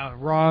program. No,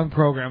 wrong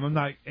program. I'm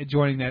not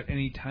joining that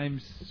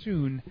anytime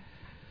soon.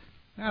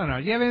 I don't know.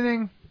 Do you have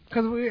anything?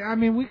 Because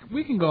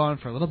we can go on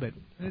for a little bit.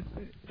 Well,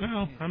 I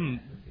don't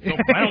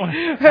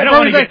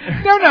want to get.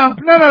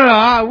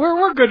 No.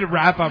 We're good to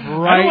wrap up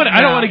right now.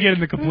 I don't want to get in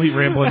the complete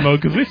rambling mode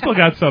because we still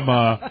got some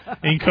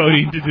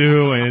encoding to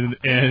do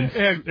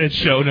and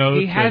show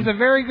notes. He has a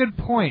very good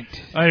point.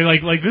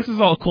 Like this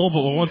is all cool,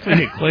 but once we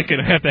hit click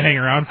and I have to hang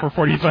around for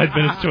 45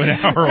 minutes to an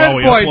hour while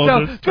we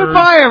upload this.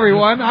 Goodbye,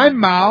 everyone. I'm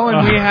Mao,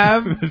 and we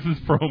have. This is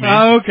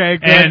Promi. Okay,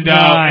 good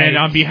night. And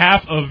on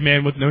behalf of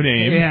Man with No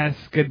Name. Yes,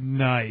 good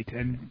night.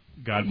 And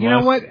God bless. You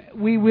know what?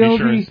 We will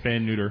be spay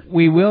neuter.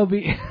 We will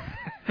be.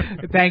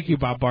 Thank you,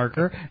 Bob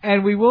Barker.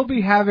 And we will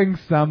be having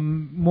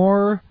some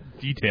more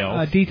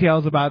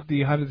details about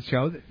the 100th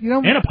show.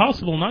 And a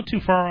possible, not too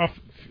far off,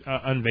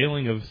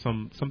 unveiling of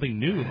something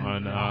new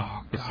on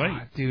the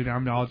site. Dude,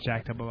 I'm all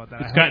jacked up about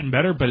that. It's gotten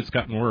better, but it's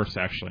gotten worse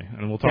actually,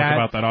 and we'll talk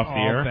about that off the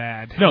air.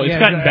 Bad. No, it's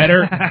gotten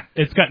better.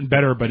 It's gotten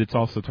better, but it's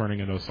also turning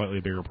into a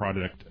slightly bigger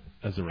product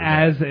as a result.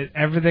 As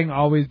everything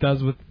always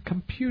does with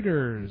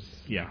computers.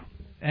 Yeah.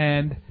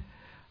 And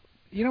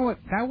you know what?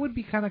 That would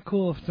be kind of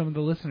cool if some of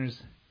the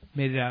listeners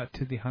made it out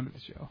to the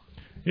 100th show.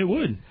 It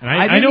would. And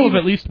I know of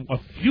at least a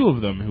few of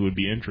them who would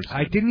be interested.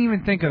 I didn't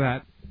even think of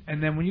that.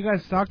 And then when you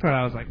guys talked about it,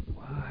 I was like,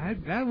 wow,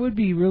 that would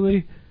be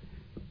really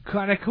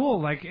kind of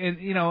cool. Like,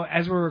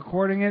 as we're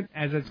recording it,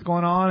 as it's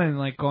going on, and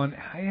like going,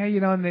 hey,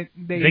 and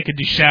they could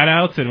do shout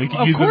outs, and we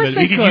could use them.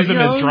 We could use them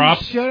as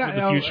drops in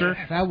the future.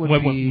 That would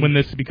when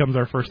this becomes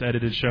our first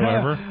edited show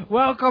ever.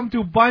 Welcome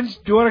to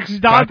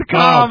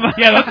BunchDorks.com.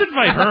 Yeah, let's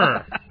invite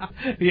her.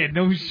 Yeah,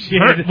 no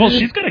shit. Well,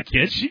 she's got a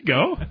kid. She'd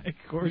go. Of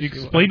course. You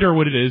explain to her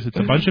what it is. It's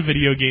a bunch of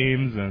video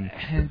games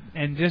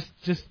and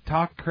just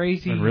talk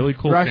crazy and really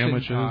cool Russian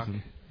sandwiches. Talk.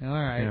 All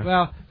right. Yeah.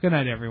 Well, good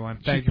night, everyone.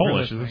 Thank She's you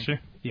Polish, for listening. isn't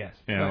she? Yes.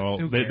 Yeah,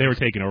 well, they were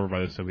taken over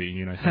by the Soviet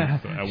Union, I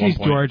think. So at she's one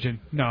point. Georgian.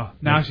 No,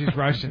 now she's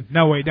Russian.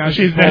 No, wait, now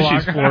she's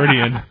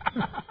Floridian.